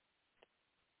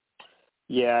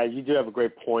 Yeah, you do have a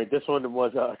great point. This one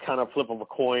was a kind of flip of a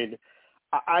coin.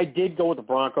 I did go with the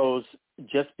Broncos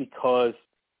just because,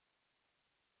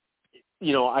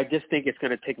 I just think it's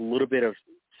going to take a little bit of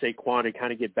Saquon to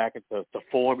kind of get back into the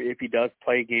form if he does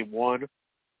play game one.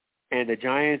 And the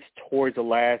Giants, towards the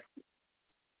last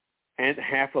and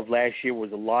half of last year,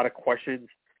 was a lot of questions.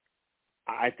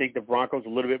 I think the Broncos a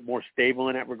little bit more stable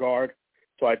in that regard,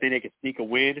 so I think they can sneak a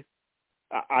win.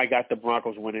 I got the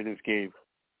Broncos winning this game.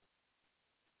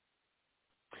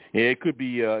 Yeah, it could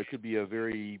be a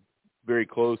very, very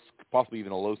close, possibly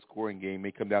even a low-scoring game.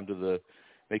 May come down to the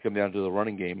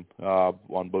running game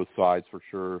on both sides for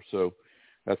sure. So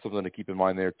that's something to keep in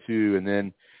mind there too. And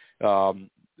then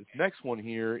this next one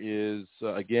here is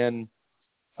again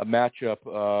a matchup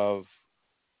of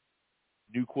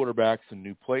new quarterbacks and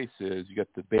new places. You got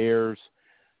the Bears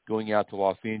going out to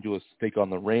Los Angeles to take on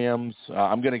the Rams.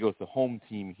 I'm going to go with the home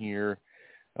team here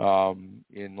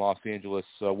in Los Angeles.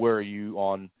 Where are you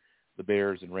on the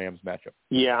Bears and Rams matchup?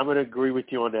 Yeah, I'm going to agree with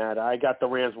you on that. I got the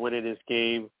Rams winning this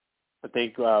game. I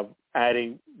think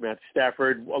adding Matt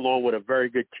Stafford along with a very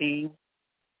good team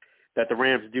that the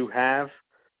Rams do have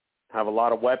a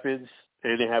lot of weapons,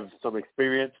 and they have some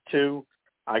experience too.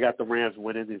 I got the Rams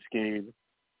winning this game,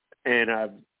 and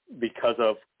because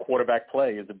of quarterback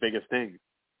play is the biggest thing.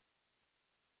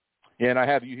 Yeah, and I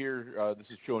have you here. This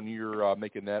is showing you're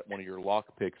making that one of your lock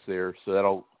picks there, so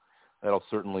that'll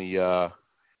certainly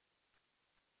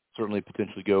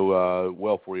potentially go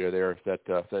well for you there if that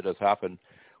does happen.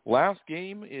 Last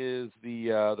game is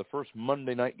the first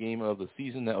Monday night game of the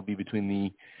season. That will be between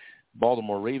the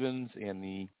Baltimore Ravens and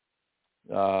the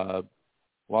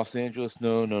Las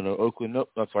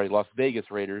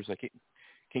Vegas Raiders. I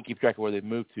can't keep track of where they've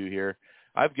moved to here.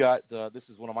 I've got this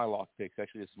is one of my lock picks.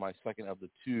 Actually, this is my second of the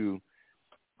two.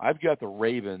 I've got the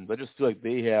Ravens. I just feel like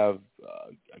they have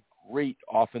a great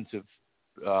offensive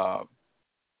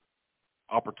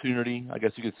opportunity, I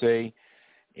guess you could say,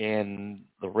 and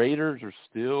the Raiders are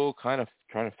still kind of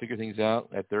trying to figure things out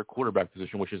at their quarterback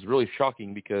position, which is really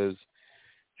shocking because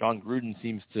John Gruden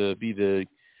seems to be the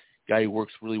guy who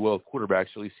works really well with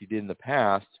quarterbacks, or at least he did in the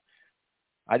past.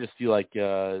 I just feel like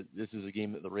this is a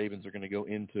game that the Ravens are going to go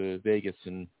into Vegas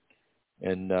and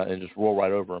just roll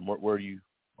right over them. Where are you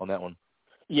on that one?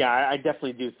 Yeah, I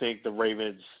definitely do think the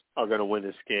Ravens are going to win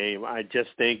this game. I just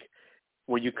think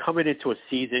when you're coming into a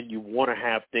season, you want to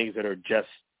have things that are just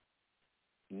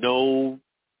no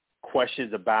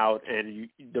questions about, and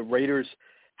the Raiders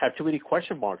have too many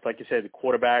question marks. Like you said, the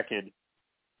quarterback, and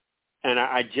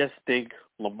I just think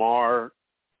Lamar,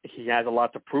 he has a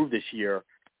lot to prove this year,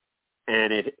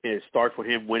 and it starts with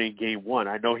him winning game one.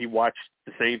 I know he watched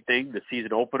the same thing, the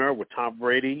season opener with Tom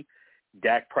Brady,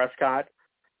 Dak Prescott,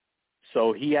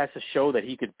 so he has to show that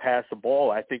he could pass the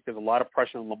ball. I think there's a lot of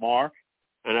pressure on Lamar,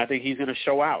 and I think he's going to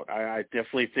show out. I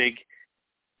definitely think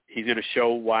he's going to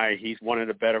show why he's one of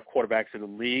the better quarterbacks in the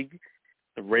league.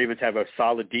 The Ravens have a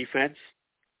solid defense.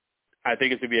 I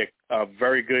think it's going to be a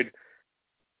very good,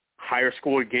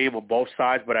 higher-scoring game on both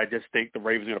sides, but I just think the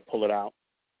Ravens are going to pull it out.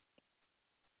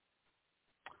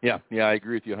 Yeah, I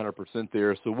agree with you 100%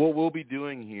 there. So what we'll be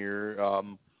doing here,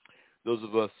 those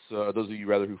of you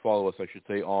rather who follow us, I should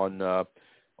say, on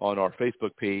our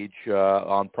Facebook page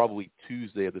on probably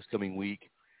Tuesday of this coming week,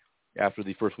 after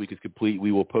the first week is complete,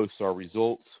 we will post our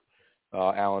results,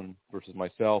 Alan versus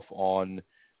myself, on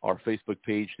our Facebook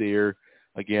page there.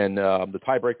 Again, the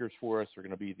tiebreakers for us are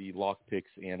going to be the lock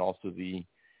picks and also the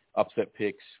upset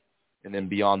picks. And then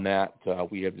beyond that,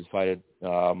 we have decided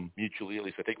mutually, at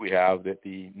least I think we have, that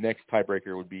the next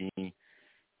tiebreaker would be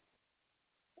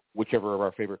whichever of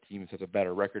our favorite teams has a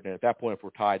better record. And at that point, if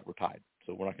we're tied, we're tied.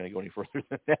 So we're not going to go any further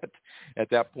than that at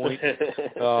that point.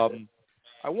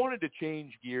 I wanted to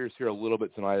change gears here a little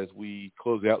bit tonight as we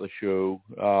close out the show.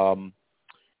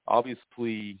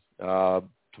 Obviously,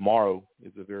 tomorrow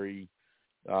is a very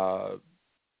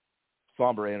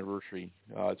somber anniversary.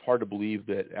 It's hard to believe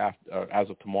that as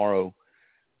of tomorrow,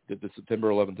 that the September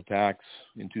 11th attacks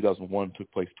in 2001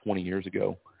 took place 20 years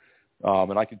ago.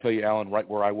 And I can tell you, Alan, right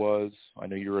where I was, I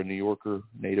know you're a New Yorker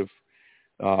native,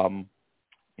 and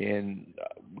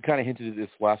we kind of hinted at this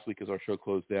last week as our show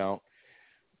closed out.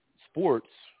 Sports,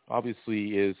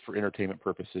 obviously, is for entertainment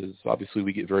purposes. Obviously,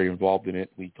 we get very involved in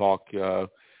it. We talk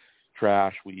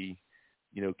trash. We,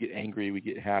 get angry. We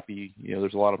get happy.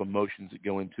 There's a lot of emotions that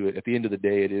go into it. At the end of the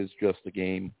day, it is just a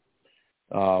game,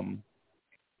 even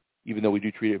though we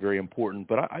do treat it very important.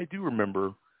 But I do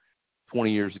remember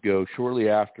 20 years ago, shortly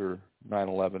after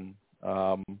 9/11,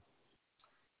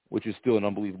 which is still an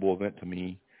unbelievable event to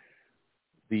me,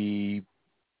 the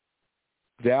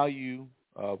value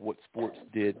of what sports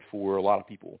did for a lot of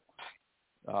people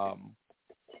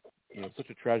such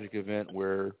a tragic event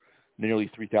where nearly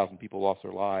 3,000 people lost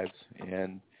their lives,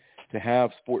 and to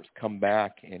have sports come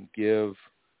back and give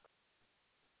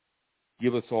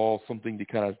us all something to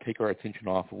kind of take our attention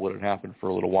off of what had happened for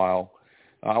a little while.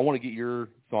 I want to get your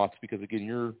thoughts because, again,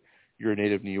 you're a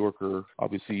native New Yorker.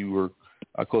 Obviously, you were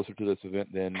closer to this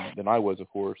event than I was, of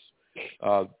course.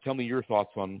 Tell me your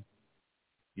thoughts on,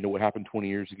 what happened 20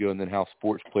 years ago and then how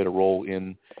sports played a role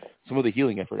in some of the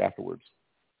healing effort afterwards.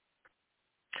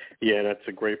 Yeah, that's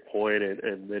a great point,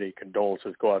 and many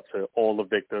condolences go out to all the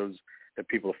victims and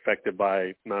people affected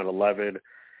by 9/11.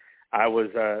 I was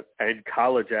in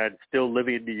college and still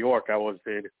living in New York. I was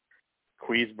in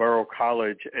Queensborough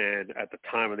College, and at the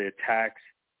time of the attacks,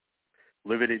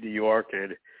 living in New York,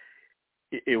 and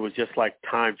it was just like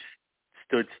time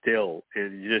stood still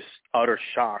and just utter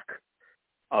shock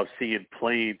of seeing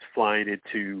planes flying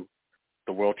into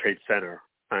the World Trade Center.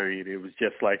 I mean, it was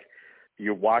just like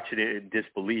you're watching it in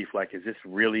disbelief. Like, is this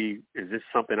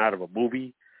something out of a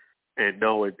movie? And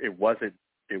no, it wasn't.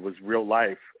 It was real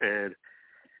life. And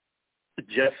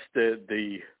just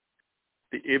the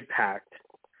impact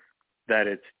that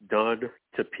it's done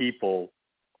to people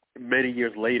many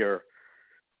years later,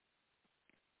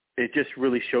 it just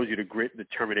really shows you the grit and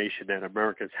determination that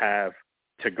Americans have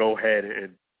to go ahead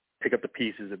and pick up the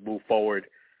pieces and move forward.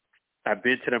 I've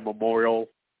been to the memorial,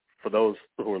 for those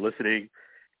who are listening,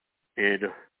 in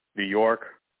New York,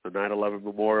 the 9/11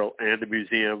 memorial and the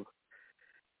museum.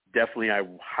 Definitely, I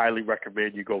highly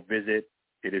recommend you go visit.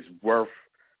 It is worth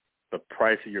the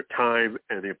price of your time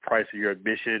and the price of your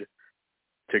admission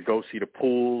to go see the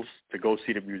pools, to go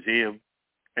see the museum,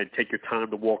 and take your time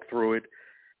to walk through it.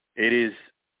 It is,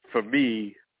 for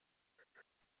me,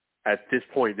 at this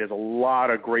point, there's a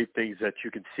lot of great things that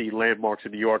you can see, landmarks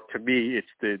in New York. To me, it's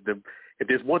if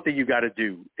there's one thing you got to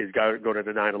do, is got to go to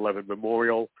the 9/11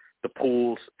 memorial, the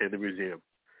pools, and the museum.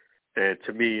 And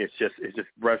to me, it's just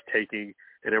breathtaking,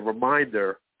 and a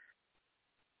reminder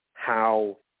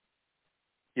how,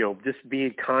 just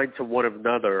being kind to one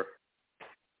another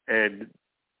and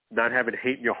not having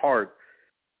hate in your heart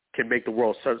can make the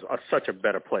world such a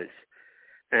better place.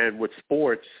 And with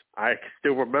sports, I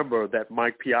still remember that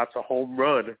Mike Piazza home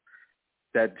run,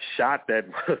 that shot that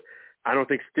I don't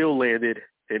think still landed,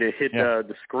 and it hit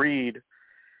the screen.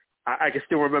 I can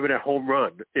still remember that home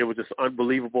run. It was just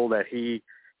unbelievable that he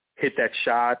hit that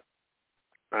shot.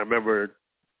 I remember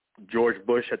George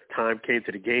Bush at the time came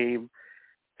to the game,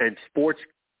 and sports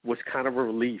was kind of a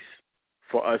release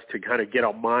for us to kind of get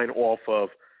our mind off of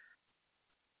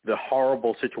the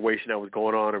horrible situation that was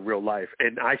going on in real life.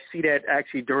 And I see that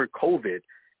actually during COVID,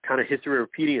 kind of history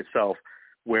repeating itself,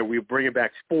 where we're bringing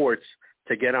back sports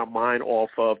to get our mind off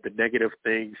of the negative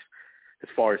things as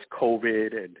far as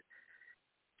COVID and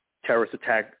terrorist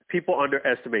attack. People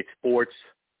underestimate sports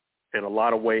in a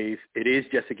lot of ways. It is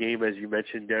just a game, as you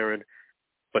mentioned, Darren,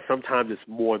 but sometimes it's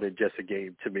more than just a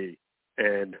game to me.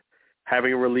 And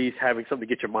having a release, having something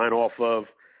to get your mind off of,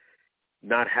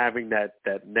 not having that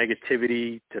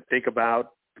negativity to think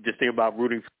about, just think about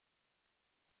rooting.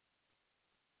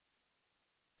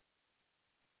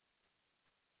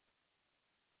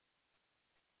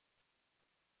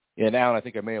 Yeah, Alan, I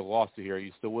think I may have lost you here. Are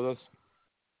you still with us?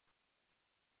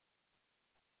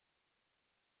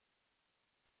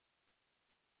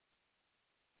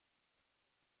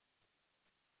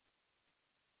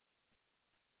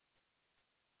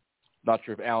 Not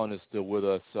sure if Alan is still with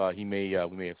us. We may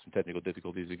have some technical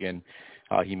difficulties again.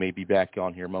 He may be back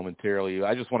on here momentarily.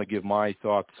 I just want to give my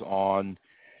thoughts on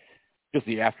just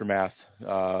the aftermath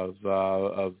of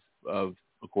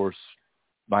course,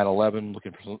 9/11.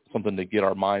 Looking for something to get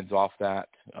our minds off that.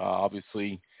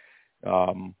 Obviously,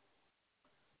 he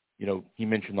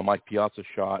mentioned the Mike Piazza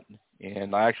shot,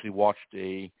 and I actually watched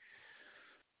a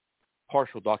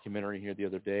partial documentary here the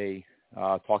other day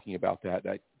talking about that.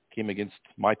 That came against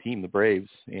my team, the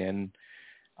Braves, and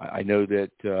I know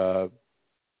that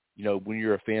when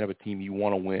you're a fan of a team, you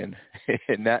want to win,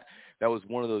 and that was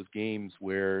one of those games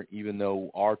where even though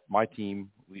my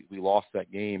team we lost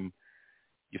that game,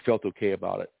 you felt okay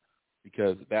about it,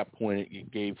 because at that point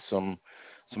it gave some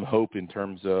hope in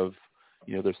terms of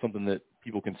there's something that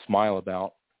people can smile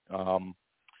about.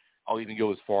 I'll even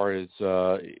go as far as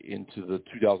into the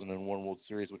 2001 World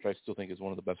Series, which I still think is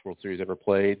one of the best World Series ever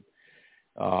played.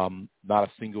 Not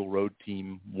a single road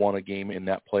team won a game in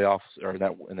that playoffs or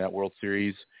in that World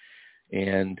Series.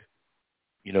 And,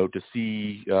 to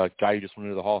see a guy who just went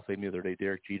into the Hall of Fame the other day,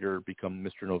 Derek Jeter, become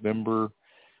Mr. November,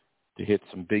 to hit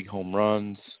some big home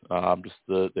runs, just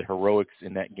the heroics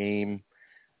in that game,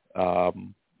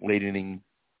 late inning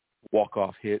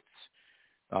walk-off hits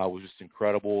was just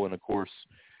incredible. And, of course,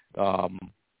 that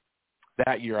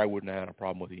that year I wouldn't have had a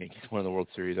problem with the Yankees winning the World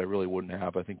Series. I really wouldn't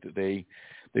have. I think that they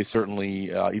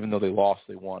certainly, even though they lost,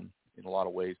 they won in a lot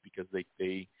of ways because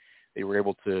they were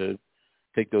able to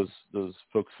take those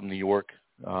folks from New York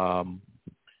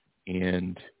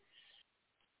and,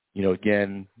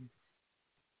 again,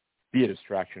 be a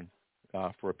distraction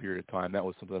for a period of time. That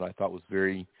was something that I thought was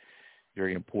very,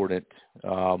 very important.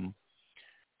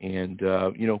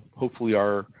 Hopefully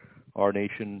our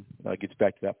nation gets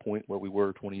back to that point where we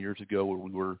were 20 years ago, where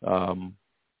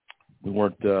we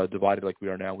weren't divided like we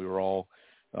are now. We were all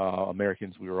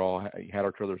Americans. We were all had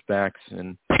our other's backs,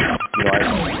 and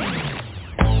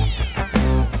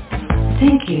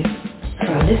Thank you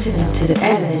for listening to the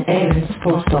Amari and Andre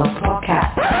Sports Talk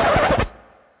podcast.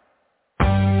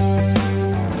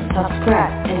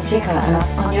 Subscribe and check us out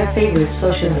on your favorite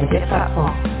social media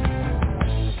platform.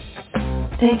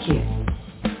 Thank you.